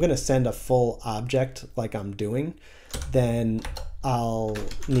 yeah, if I'm going to send a full object like I'm doing, then I'll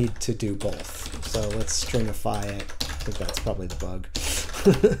need to do both. So let's stringify it. I think that's probably the bug.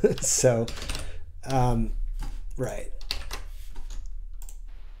 So, right.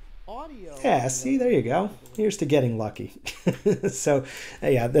 Yeah, see, there you go. Here's to getting lucky. So,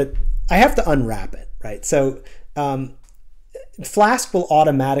 yeah, I have to unwrap it, right? So, Flask will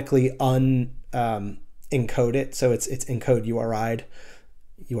automatically encode it, so it's encode URI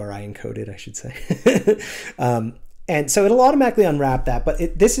encoded, I should say. And so it'll automatically unwrap that,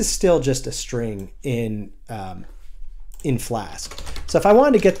 but this is still just a string in Flask. So if I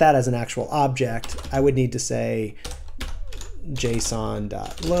wanted to get that as an actual object, I would need to say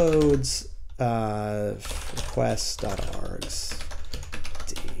json.loads request.args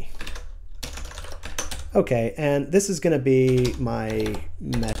d. Okay, and this is going to be my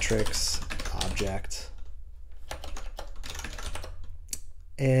metrics object.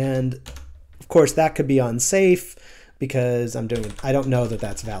 And of course that could be unsafe because I don't know that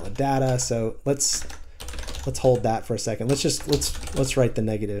that's valid data. So let's hold that for a second. Let's write the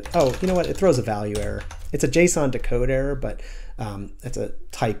negative. Oh, you know what? It throws a value error. It's a JSON decode error, but it's a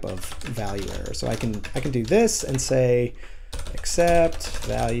type of value error. So I can do this and say accept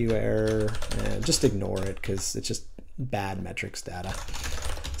value error and just ignore it because it's just bad metrics data.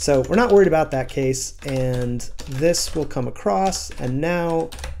 So we're not worried about that case, and this will come across, and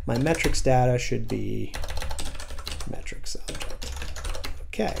now my metrics data should be metrics object.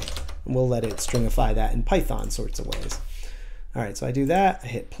 Okay, and we'll let it stringify that in Python sorts of ways. All right, so I do that, I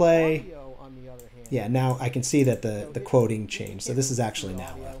hit play. Yeah, now I can see that the quoting changed. So this is actually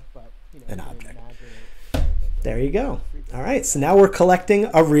now an object. There you go. All right, so now we're collecting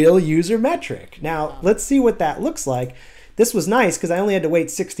a real user metric. Now let's see what that looks like. This was nice because I only had to wait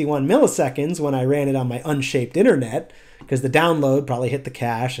 61 milliseconds when I ran it on my unshaped internet because the download probably hit the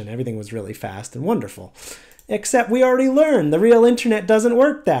cache and everything was really fast and wonderful. Except we already learned the real internet doesn't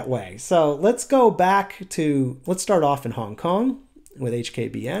work that way. So let's go back to, let's start off in Hong Kong with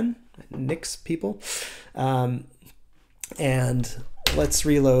HKBN, Nix people. And let's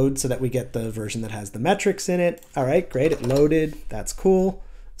reload so that we get the version that has the metrics in it. All right, great, it loaded, that's cool.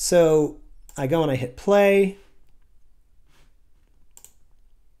 So I go and I hit play.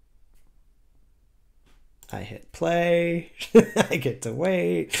 I hit play, I get to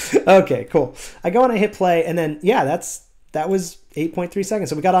wait. Okay, cool. I go and I hit play, and then, yeah, that was 8.3 seconds.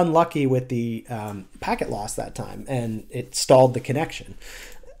 So we got unlucky with the packet loss that time, and it stalled the connection.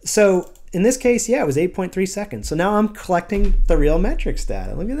 So in this case, yeah, it was 8.3 seconds. So now I'm collecting the real metrics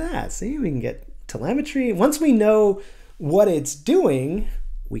data. Look at that. See, we can get telemetry. Once we know what it's doing,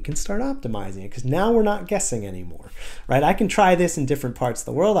 we can start optimizing it because now we're not guessing anymore, right? I can try this in different parts of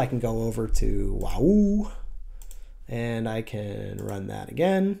the world. I can go over to Wahoo and I can run that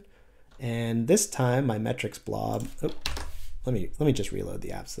again. And this time my metrics blob, let me just reload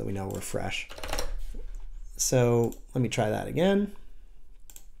the app so that we know we're fresh. So let me try that again.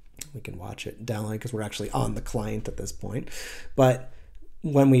 We can watch it download because we're actually on the client at this point. But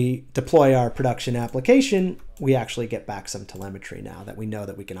when we deploy our production application, we actually get back some telemetry now that we know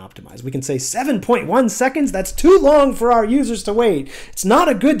that we can optimize. We can say 7.1 seconds, that's too long for our users to wait. It's not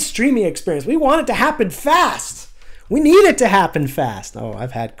a good streaming experience. We want it to happen fast. We need it to happen fast. Oh,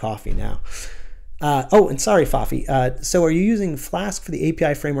 I've had coffee now. Oh, and sorry, Fafi. So are you using Flask for the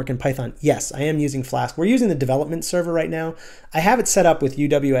API framework in Python? Yes, I am using Flask. We're using the development server right now. I have it set up with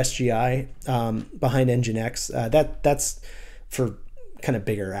UWSGI behind Nginx. That's for kind of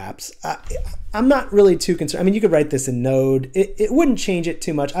bigger apps. I'm not really too concerned. I mean, you could write this in Node. It wouldn't change it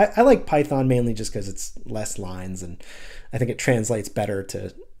too much. I like Python mainly just because it's less lines, and I think it translates better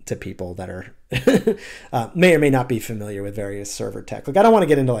to people that are may or may not be familiar with various server tech. Like, I don't want to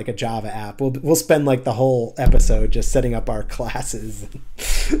get into like a Java app. We'll spend like the whole episode just setting up our classes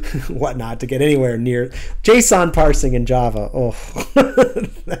and whatnot to get anywhere near JSON parsing in Java. Oh,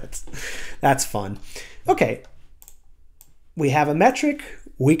 that's fun. Okay. we have a metric,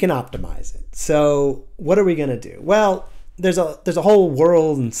 we can optimize it. So what are we going to do? Well, there's a whole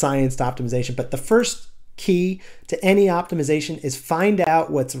world and science to optimization, but the first key to any optimization is find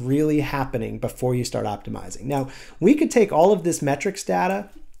out what's really happening before you start optimizing. Now, we could take all of this metrics data,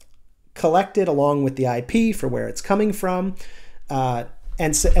 collect it along with the IP for where it's coming from,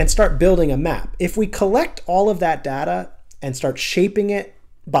 and start building a map. If we collect all of that data and start shaping it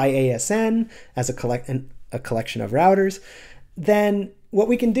by ASN as a collection of routers, then what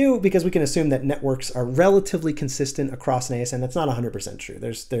we can do, because we can assume that networks are relatively consistent across an ASN, that's not 100% true.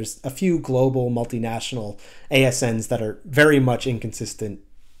 There's a few global multinational ASNs that are very much inconsistent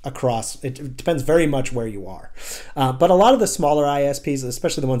across. It depends very much where you are. But a lot of the smaller ISPs,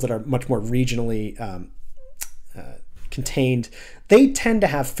 especially the ones that are much more regionally contained, they tend to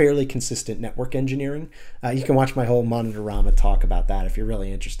have fairly consistent network engineering. You can watch my whole Monitorama talk about that if you're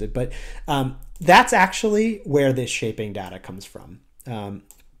really interested. But that's actually where this shaping data comes from. I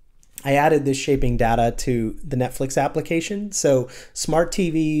added this shaping data to the Netflix application. So smart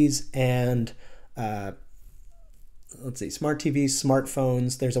TVs and let's see, smart TVs,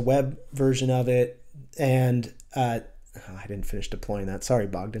 smartphones, there's a web version of it. And I didn't finish deploying that. Sorry,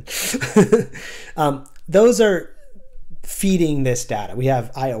 Bogdan. Those are feeding this data. We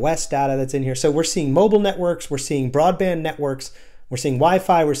have iOS data that's in here. So we're seeing mobile networks, we're seeing broadband networks, we're seeing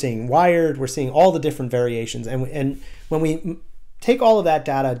Wi-Fi, we're seeing wired, we're seeing all the different variations. And when we take all of that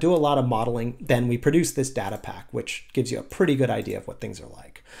data, do a lot of modeling, then we produce this data pack, which gives you a pretty good idea of what things are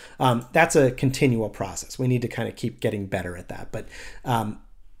like. That's a continual process. We need to kind of keep getting better at that. But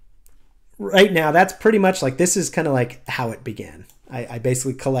right now, that's pretty much like, this is kind of like how it began. I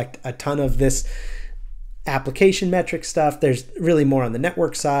basically collect a ton of this application metric stuff. There's really more on the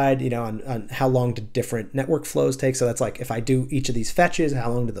network side, on how long do different network flows take. So that's like, if I do each of these fetches, how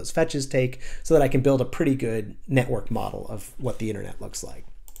long do those fetches take, so that I can build a pretty good network model of what the internet looks like.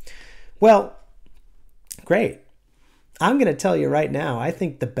 Well, great. I'm going to tell you right now, I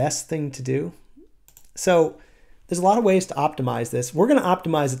think the best thing to do. So there's a lot of ways to optimize this. We're going to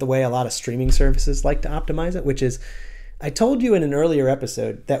optimize it the way a lot of streaming services like to optimize it, which is, I told you in an earlier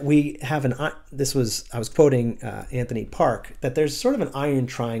episode that we have I was quoting Anthony Park, that there's sort of an iron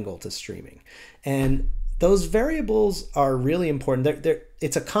triangle to streaming. And those variables are really important.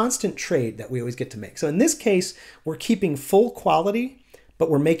 It's a constant trade that we always get to make. So in this case, we're keeping full quality, but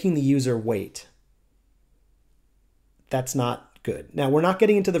we're making the user wait. That's not good. Now, we're not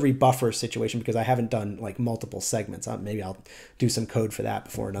getting into the rebuffer situation because I haven't done like multiple segments. Maybe I'll do some code for that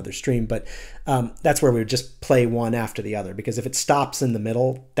before another stream, but that's where we would just play one after the other, because if it stops in the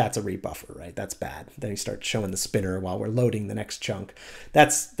middle, that's a rebuffer, right? That's bad. Then you start showing the spinner while we're loading the next chunk.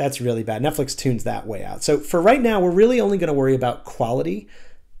 That's really bad. Netflix tunes that way out. So for right now, we're really only going to worry about quality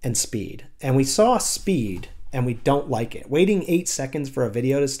and speed. And we saw speed and we don't like it. Waiting 8 seconds for a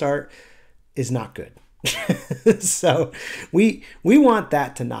video to start is not good. So we want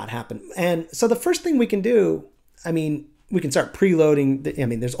that to not happen. And so the first thing we can do, we can start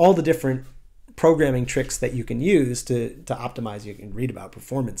preloading. There's all the different programming tricks that you can use to optimize. You can read about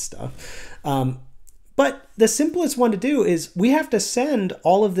performance stuff. But the simplest one to do is we have to send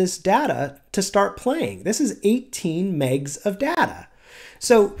all of this data to start playing. This is 18 megs of data.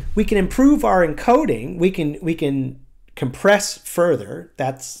 So we can improve our encoding. We can compress further.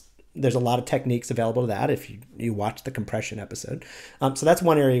 There's a lot of techniques available to that if you watch the compression episode. So that's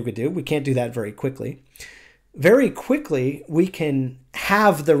one area we could do. We can't do that very quickly. Very quickly, we can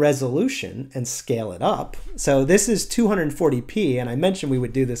have the resolution and scale it up. So this is 240p, and I mentioned we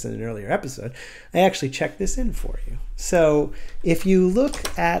would do this in an earlier episode. I actually checked this in for you. So if you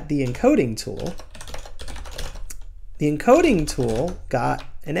look at the encoding tool got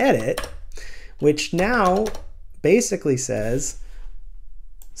an edit, which now basically says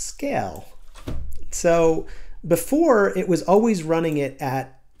scale. So before, it was always running it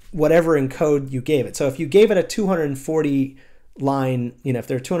at whatever encode you gave it. So if you gave it a 240 line, if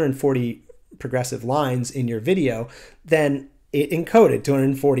there are 240 progressive lines in your video, then it encoded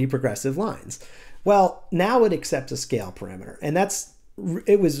 240 progressive lines. Well, now it accepts a scale parameter, and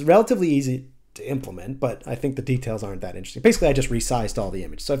it was relatively easy to implement, but I think the details aren't that interesting. Basically, I just resized all the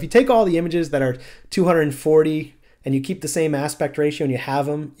images. So if you take all the images that are 240 and you keep the same aspect ratio and you have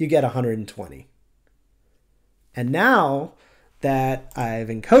them, you get 120. And now that I've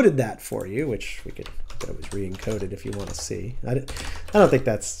encoded that for you, which we could always re-encode it if you want to see. I don't think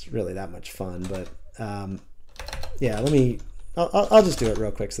that's really that much fun, but yeah, I'll just do it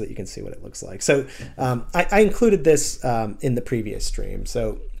real quick so that you can see what it looks like. So I included this in the previous stream.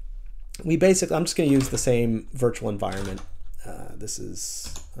 So I'm just going to use the same virtual environment. This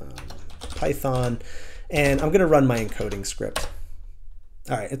is Python. And I'm going to run my encoding script.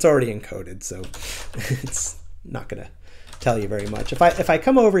 All right, it's already encoded, so it's not going to tell you very much. If I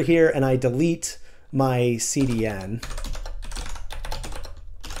come over here and I delete my CDN,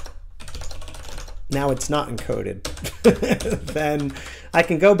 now it's not encoded. Then I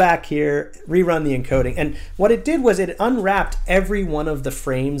can go back here, rerun the encoding. And what it did was it unwrapped every one of the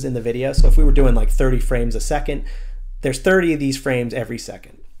frames in the video. So if we were doing like 30 frames a second, there's 30 of these frames every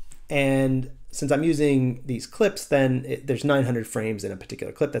second. And since I'm using these clips, then there's 900 frames in a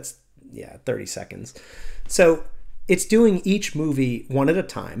particular clip. That's, yeah, 30 seconds. So it's doing each movie one at a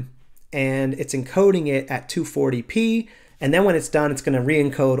time, and it's encoding it at 240p. And then when it's done, it's going to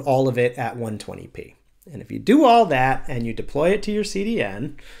re-encode all of it at 120p. And if you do all that and you deploy it to your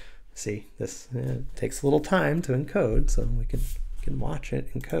CDN, see, this takes a little time to encode, so we can watch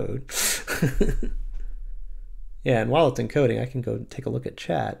it encode. Yeah, and while it's encoding, I can go take a look at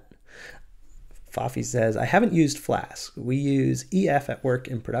chat. Fafi says, I haven't used Flask. We use EF at work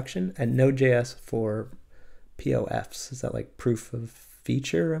in production and Node.js for POFs. Is that like proof of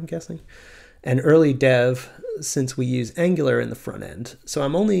feature, I'm guessing? And early dev, since we use Angular in the front end. So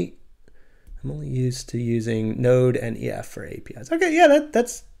I'm only used to using Node and EF for APIs. Okay, yeah,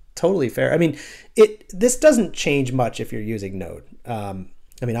 that's totally fair. I mean, this doesn't change much if you're using Node.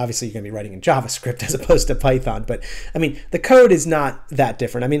 I mean, obviously you're going to be writing in JavaScript as opposed to Python, but I mean, the code is not that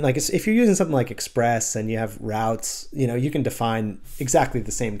different. I mean, like if you're using something like Express and you have routes, you know, you can define exactly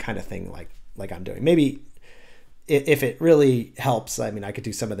the same kind of thing like I'm doing. Maybe if it really helps, I mean, I could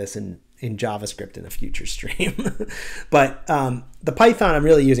do some of this in JavaScript in a future stream. But the Python I'm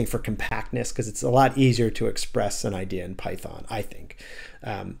really using for compactness because it's a lot easier to express an idea in Python, I think,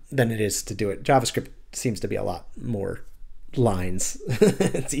 than it is to do it. JavaScript seems to be a lot more lines.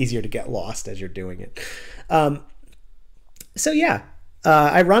 It's easier to get lost as you're doing it. So yeah,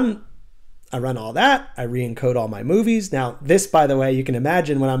 I run all that. I re-encode all my movies. Now this, by the way, you can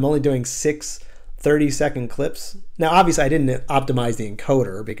imagine when I'm only doing 6 30-second clips. Now, obviously I didn't optimize the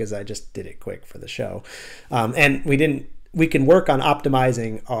encoder because I just did it quick for the show. And we can work on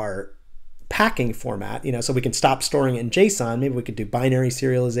optimizing our packing format, you know, so we can stop storing it in JSON. Maybe we could do binary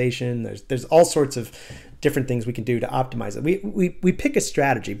serialization. There's all sorts of different things we can do to optimize it. We pick a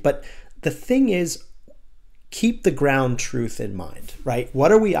strategy, but the thing is, keep the ground truth in mind, right?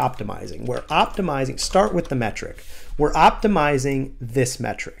 What are we optimizing? We're optimizing, start with the metric. We're optimizing this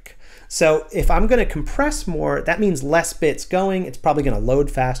metric. So if I'm going to compress more, that means less bits going. It's probably going to load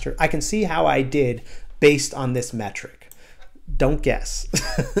faster. I can see how I did based on this metric. Don't guess.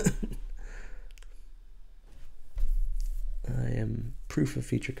 I am proof of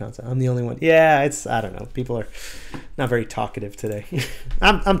feature concept. I'm the only one. Yeah, I don't know. People are not very talkative today.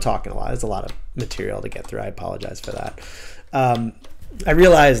 I'm talking a lot. There's a lot of material to get through. I apologize for that. I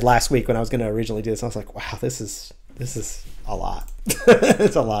realized last week when I was going to originally do this, I was like, wow, this is a lot.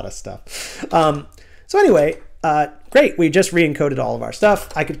 It's a lot of stuff. So anyway, great. We just re-encoded all of our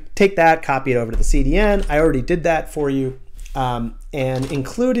stuff. I could take that, copy it over to the CDN. I already did that for you. And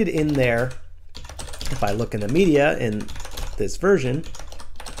included in there, if I look in the media in this version,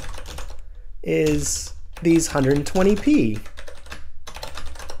 is these 120p.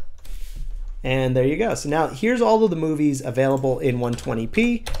 And there you go. So now here's all of the movies available in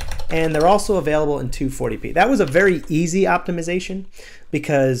 120p. And they're also available in 240p. That was a very easy optimization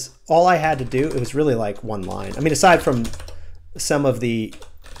because all I had to do, it was really like one line. I mean, aside from some of the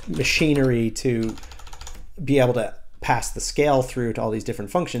machinery to be able to pass the scale through to all these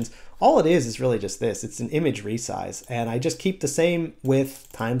different functions, all it is really just this. It's an image resize. And I just keep the same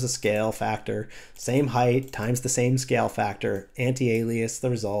width times the scale factor, same height times the same scale factor, anti-alias the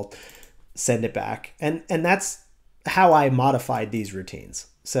result, send it back. And that's how I modified these routines.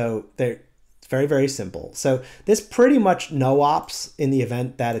 So it's very, very simple. So this pretty much no ops in the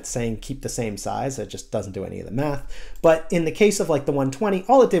event that it's saying keep the same size. It just doesn't do any of the math. But in the case of like the 120,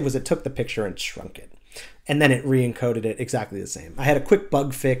 all it did was it took the picture and shrunk it. And then it re-encoded it exactly the same. I had a quick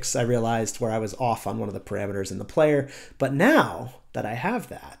bug fix, I realized, where I was off on one of the parameters in the player. But now that I have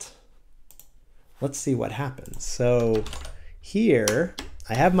that, let's see what happens. So here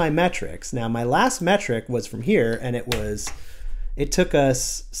I have my metrics. Now my last metric was from here, and it took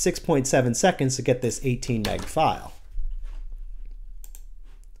us 6.7 seconds to get this 18 meg file.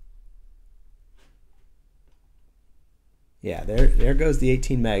 Yeah, there goes the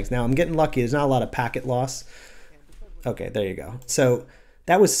 18 megs. Now I'm getting lucky. There's not a lot of packet loss. Okay, there you go. So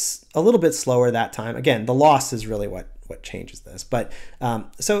that was a little bit slower that time. Again, the loss is really what changes this. But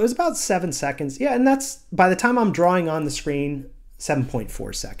so it was about 7 seconds. Yeah, and that's, by the time I'm drawing on the screen,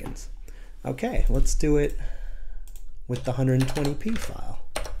 7.4 seconds. Okay, let's do it with the 120p file.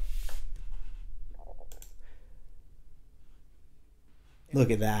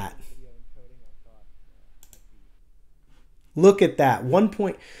 Look at that. Look at that.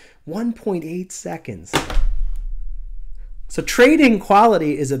 1.8 seconds. So trading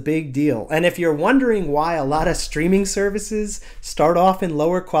quality is a big deal. And if you're wondering why a lot of streaming services start off in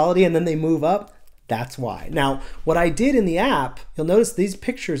lower quality and then they move up, that's why. Now, what I did in the app, you'll notice these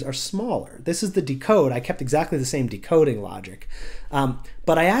pictures are smaller. This is the decode. I kept exactly the same decoding logic.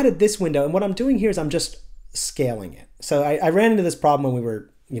 But I added this window, and what I'm doing here is I'm just scaling it. So I ran into this problem when we were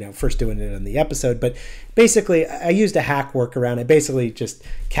first doing it in the episode, but basically I used a hack workaround. I basically just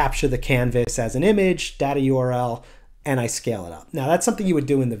capture the canvas as an image, data URL, and I scale it up. Now that's something you would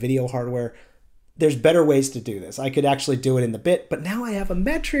do in the video hardware. There's better ways to do this. I could actually do it in the bit, but now I have a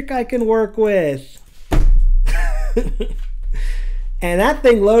metric I can work with. And that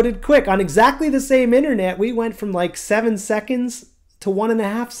thing loaded quick. On exactly the same internet, we went from like 7 seconds to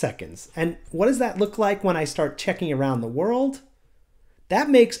 1.5 seconds. And what does that look like when I start checking around the world? That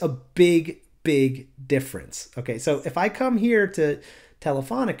makes a big, big difference. Okay, so if I come here to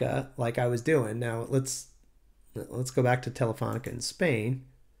Telefonica like I was doing, now let's go back to Telefonica in Spain,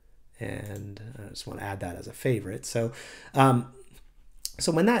 and I just want to add that as a favorite. So,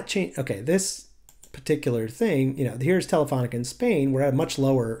 so when that changed, okay, this particular thing, here's Telefonica in Spain. We're at a much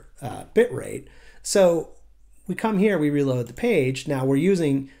lower bit rate. So we come here, we reload the page. Now we're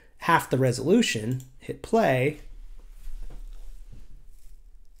using half the resolution. Hit play.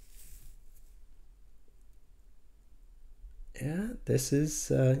 Yeah, this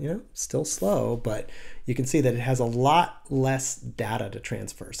is, still slow, but you can see that it has a lot less data to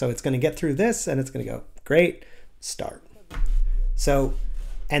transfer. So it's going to get through this and it's going to go, great, start. So,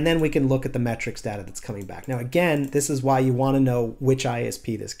 and then we can look at the metrics data that's coming back. Now, again, this is why you want to know which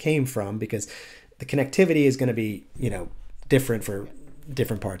ISP this came from, because the connectivity is going to be, different for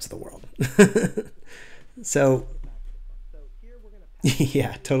different parts of the world. So,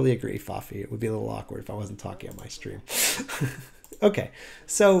 yeah, totally agree, Fafi. It would be a little awkward if I wasn't talking on my stream. Okay,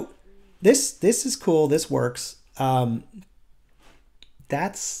 so this is cool. This works.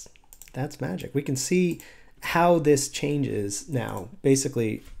 That's magic. We can see how this changes now.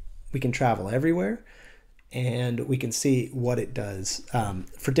 Basically, we can travel everywhere, and we can see what it does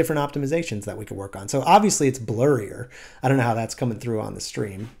for different optimizations that we can work on. So obviously, it's blurrier. I don't know how that's coming through on the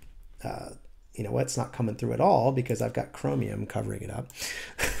stream. You know what? It's not coming through at all because I've got Chromium covering it up.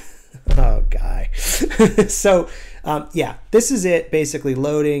 Oh, guy. So, yeah, this is it basically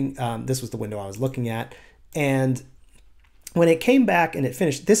loading. This was the window I was looking at. And when it came back and it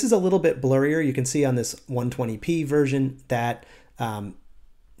finished, this is a little bit blurrier. You can see on this 120p version that,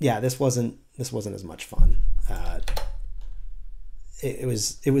 yeah, this wasn't as much fun. It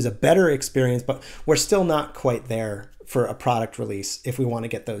was a better experience, but we're still not quite there for a product release if we want to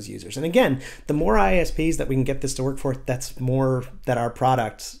get those users. And again, the more ISPs that we can get this to work for, that's more that our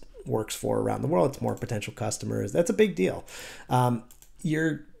product works for around the world. It's more potential customers. That's a big deal.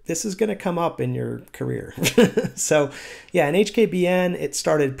 This is going to come up in your career. So yeah, in HKBN, it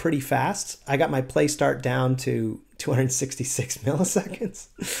started pretty fast. I got my play start down to 266 milliseconds.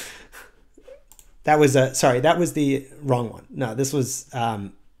 That was that was the wrong one. No, this was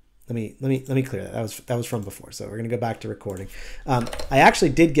let me clear that. That was from before. So we're gonna go back to recording. I actually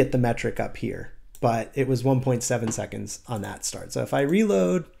did get the metric up here, but it was 1.7 seconds on that start. So if I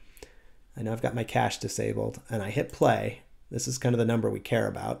reload, I know I've got my cache disabled, and I hit play. This is kind of the number we care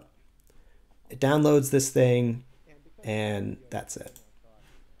about. It downloads this thing, and that's it.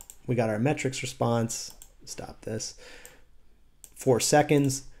 We got our metrics response. Stop this. 4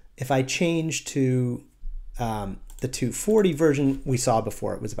 seconds. If I change to the 240 version we saw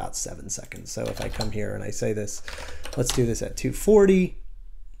before, it was about 7 seconds. So if I come here and I say this, let's do this at 240.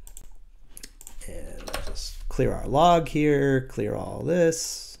 And I'll just clear our log here, clear all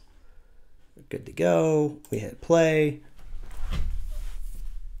this. We're good to go. We hit play.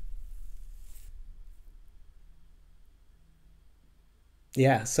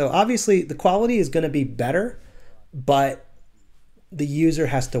 Yeah, so obviously the quality is going to be better, but the user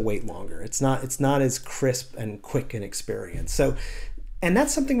has to wait longer. It's not as crisp and quick an experience. So, and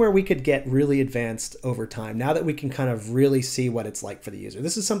that's something where we could get really advanced over time. Now that we can kind of really see what it's like for the user.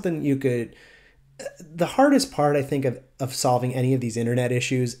 This is something you could, the hardest part I think of solving any of these internet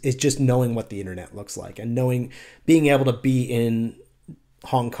issues is just knowing what the internet looks like and being able to be in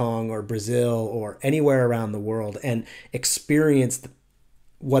Hong Kong or Brazil or anywhere around the world and experience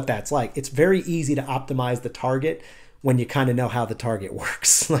what that's like. It's very easy to optimize the target when you kind of know how the target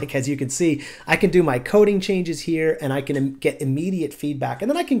works. Like, as you can see, I can do my coding changes here and I can get immediate feedback,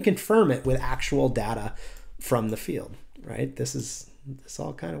 and then I can confirm it with actual data from the field, right? This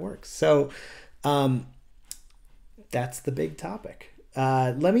all kind of works. So that's the big topic.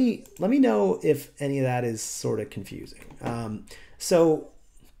 let me know if any of that is sort of confusing. So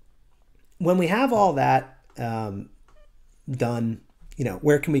when we have all that done,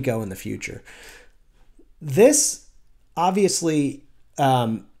 where can we go in the future? This obviously,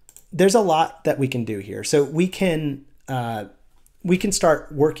 there's a lot that we can do here. So we can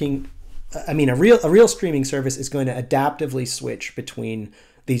start working. I mean, a real streaming service is going to adaptively switch between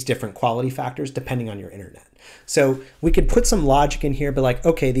these different quality factors depending on your internet. So we could put some logic in here, but like,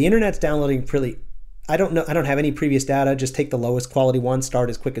 okay, the internet's downloading pretty. I don't have any previous data. Just take the lowest quality one, start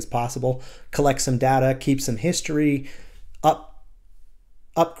as quick as possible, collect some data, keep some history,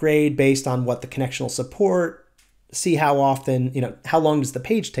 upgrade based on what the connection will support, see how often, how long does the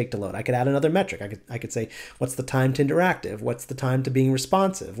page take to load. I could add another metric. I could say, what's the time to interactive? What's the time to being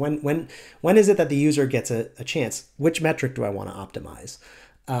responsive? When is it that the user gets a chance? Which metric do I want to optimize?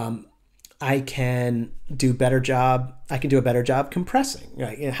 I can do a better job compressing.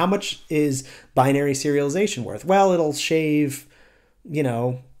 Right? How much is binary serialization worth? Well, it'll shave,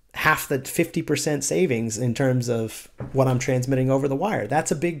 half the 50% savings in terms of what I'm transmitting over the wire.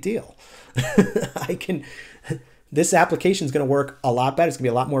 That's a big deal. This application is going to work a lot better. It's going to be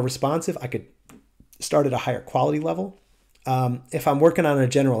a lot more responsive. I could start at a higher quality level. If I'm working on a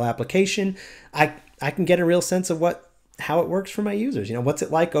general application, I can get a real sense of how it works for my users. What's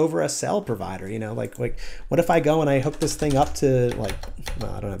it like over a cell provider? Like what if I go and I hook this thing up to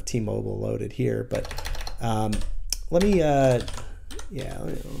I don't have T-Mobile loaded here, but let's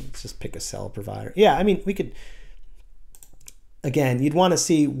just pick a cell provider. Yeah, I mean, we could, again, you'd want to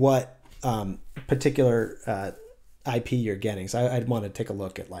see what particular IP you're getting. So I'd want to take a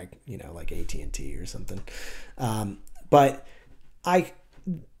look at like AT&T or something. But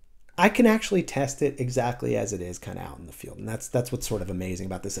I can actually test it exactly as it is kind of out in the field. And that's what's sort of amazing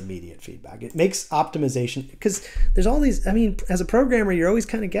about this immediate feedback. It makes optimization, because there's all these, I mean, as a programmer, you're always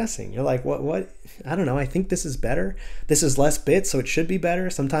kind of guessing. You're like, what? I don't know. I think this is better. This is less bits, so it should be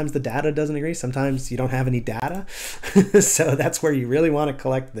better. Sometimes the data doesn't agree. Sometimes you don't have any data. So that's where you really want to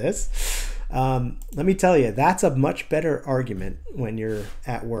collect this. Let me tell you, that's a much better argument when you're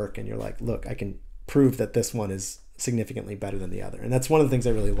at work and you're like, look, I can prove that this one is significantly better than the other. And that's one of the things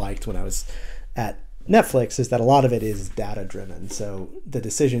I really liked when I was at Netflix, is that a lot of it is data driven. So the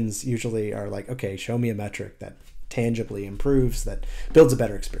decisions usually are like, okay, show me a metric that tangibly improves, that builds a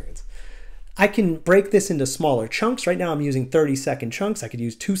better experience. I can break this into smaller chunks. Right now I'm using 30-second chunks. I could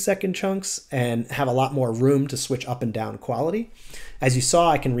use 2-second chunks and have a lot more room to switch up and down quality. As you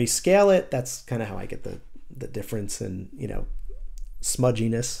saw, I can rescale it. That's kind of how I get the difference in,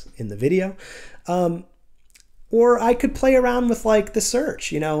 smudginess in the video. Or I could play around with like the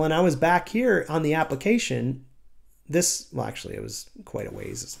search. When I was back here on the application, actually it was quite a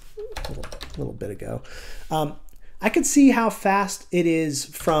ways, a little bit ago. I could see how fast it is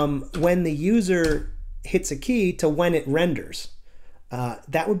from when the user hits a key to when it renders.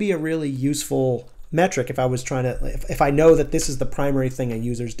 That would be a really useful metric if I was trying to, if I know that this is the primary thing a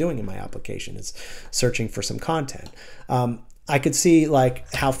user's doing in my application, is searching for some content. I could see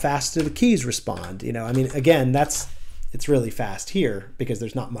like how fast do the keys respond. I mean, again, it's really fast here because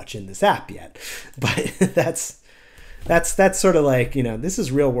there's not much in this app yet, but that's sort of like, this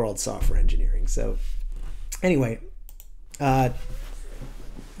is real world software engineering. So anyway,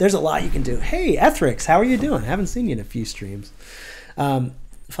 there's a lot you can do. Hey, Ethrix, how are you doing? I haven't seen you in a few streams.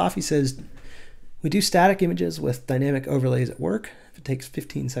 Fafi says, we do static images with dynamic overlays at work. If it takes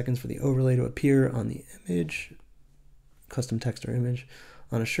 15 seconds for the overlay to appear on the image, custom text or image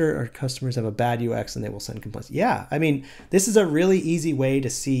on a shirt, our customers have a bad UX and they will send complaints. Yeah, I mean, this is a really easy way to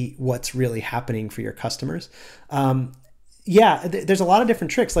see what's really happening for your customers. There's a lot of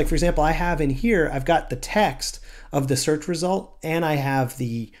different tricks. Like, for example, I have in here, I've got the text of the search result and I have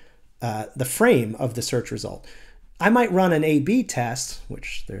the frame of the search result. I might run an A/B test,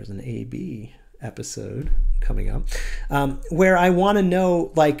 which there's an A/B episode coming up, where I want to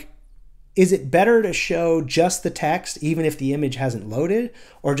know, like, is it better to show just the text even if the image hasn't loaded,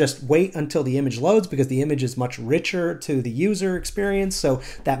 or just wait until the image loads because the image is much richer to the user experience, so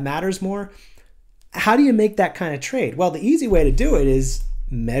that matters more? How do you make that kind of trade? Well, the easy way to do it is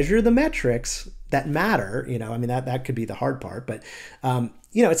measure the metrics that matter. I mean, that could be the hard part, but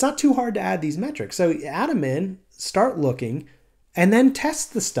it's not too hard to add these metrics. So add them in, start looking, and then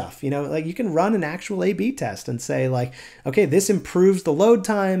test the stuff. Like, you can run an actual A/B test and say like, okay, this improves the load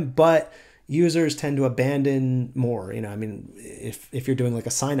time, but users tend to abandon more. I mean, if you're doing like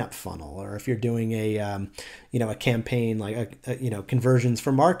a sign up funnel, or if you're doing a campaign, like conversions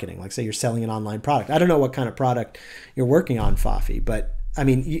for marketing, like say you're selling an online product. I don't know what kind of product you're working on, Fafi, but I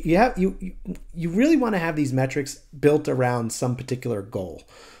mean, you really want to have these metrics built around some particular goal.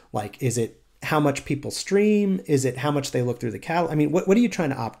 Like, is it how much people stream? Is it how much they look through the catalog? I mean, what are you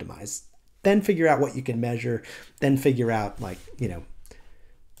trying to optimize? Then figure out what you can measure. Then figure out, like, you know,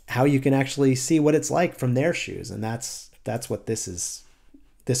 how you can actually see what it's like from their shoes. And that's what this is.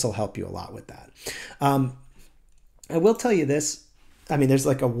 This will help you a lot with that. I will tell you this. I mean, there's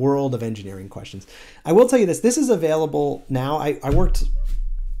like a world of engineering questions. I will tell you this. This is available now. I worked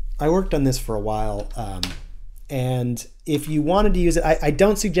on this for a while. And if you wanted to use it, I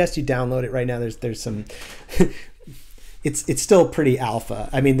don't suggest you download it right now. There's some, it's still pretty alpha.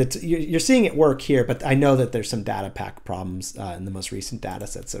 I mean, you're seeing it work here, but I know that there's some data pack problems in the most recent data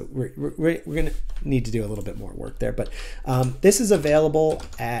set. So we're going to need to do a little bit more work there. But this is available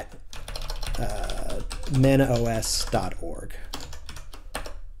at manaOS.org.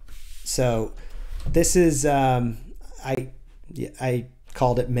 So this is, I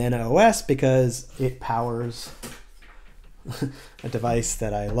called it manaOS because it powers a device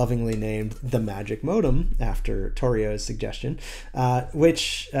that I lovingly named the Magic Modem after Torio's suggestion,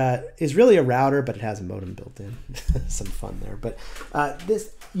 which is really a router, but it has a modem built in. Some fun there. But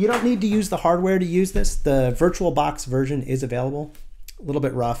this, you don't need to use the hardware to use this. The VirtualBox version is available. A little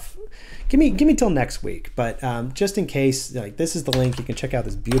bit rough. Give me till next week, but just in case, like, this is the link. You can check out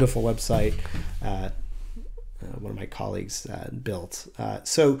this beautiful website one of my colleagues built.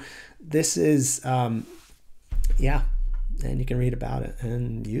 So this is, yeah, and you can read about it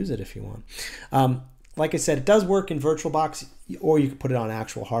and use it if you want. Like I said, it does work in VirtualBox, or you can put it on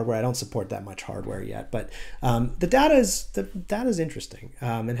actual hardware. I don't support that much hardware yet, but the data is interesting.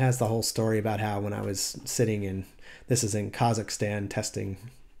 It has the whole story about how when I was sitting in, this is in Kazakhstan, testing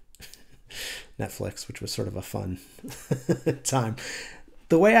Netflix, which was sort of a fun time.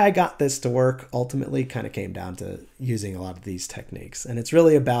 The way I got this to work ultimately kind of came down to using a lot of these techniques. And it's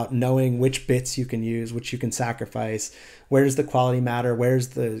really about knowing which bits you can use, which you can sacrifice. Where does the quality matter? Where's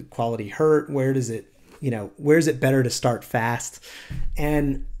the quality hurt? Where does it, where's it better to start fast?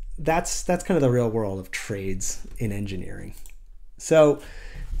 And that's kind of the real world of trades in engineering. So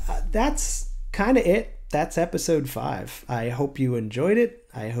that's kind of it. That's episode 5. I hope you enjoyed it.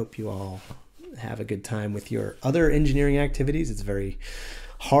 I hope you all have a good time with your other engineering activities. It's very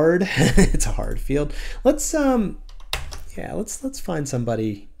hard. It's a hard field. Let's find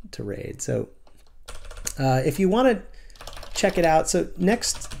somebody to raid. So if you want to check it out, so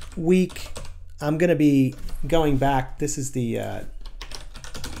next week I'm going to be going back. This is the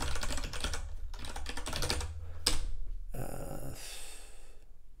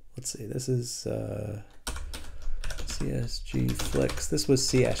let's see, this is CSGFlix. This was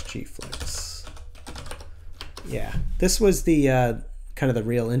CSGFlix. Yeah, this was the kind of the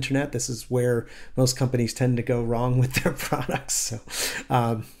real internet. This is where most companies tend to go wrong with their products. So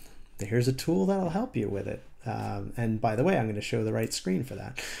here's a tool that'll help you with it. And by the way, I'm going to show the right screen for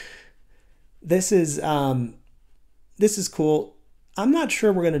that. This is cool. I'm not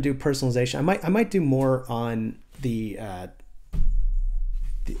sure we're going to do personalization. I might do more on the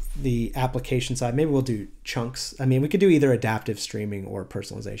application side. Maybe we'll do chunks. I mean, we could do either adaptive streaming or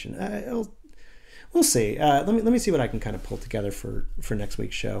personalization. We'll see. Let me see what I can kind of pull together for next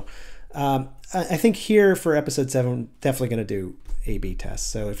week's show. I think here for episode 7, definitely going to do A/B tests.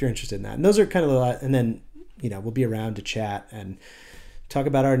 So if you're interested in that, and those are kind of a lot, and then we'll be around to chat and talk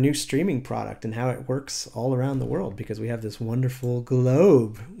about our new streaming product and how it works all around the world, because we have this wonderful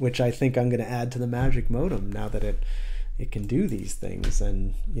globe, which I think I'm going to add to the Magic Modem now that it can do these things.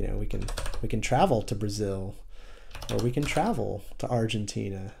 And we can travel to Brazil, or we can travel to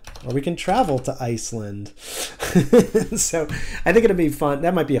Argentina, or we can travel to Iceland. So I think it'll be fun.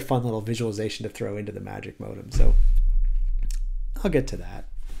 That might be a fun little visualization to throw into the Magic Modem. So I'll get to that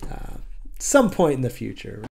some point in the future.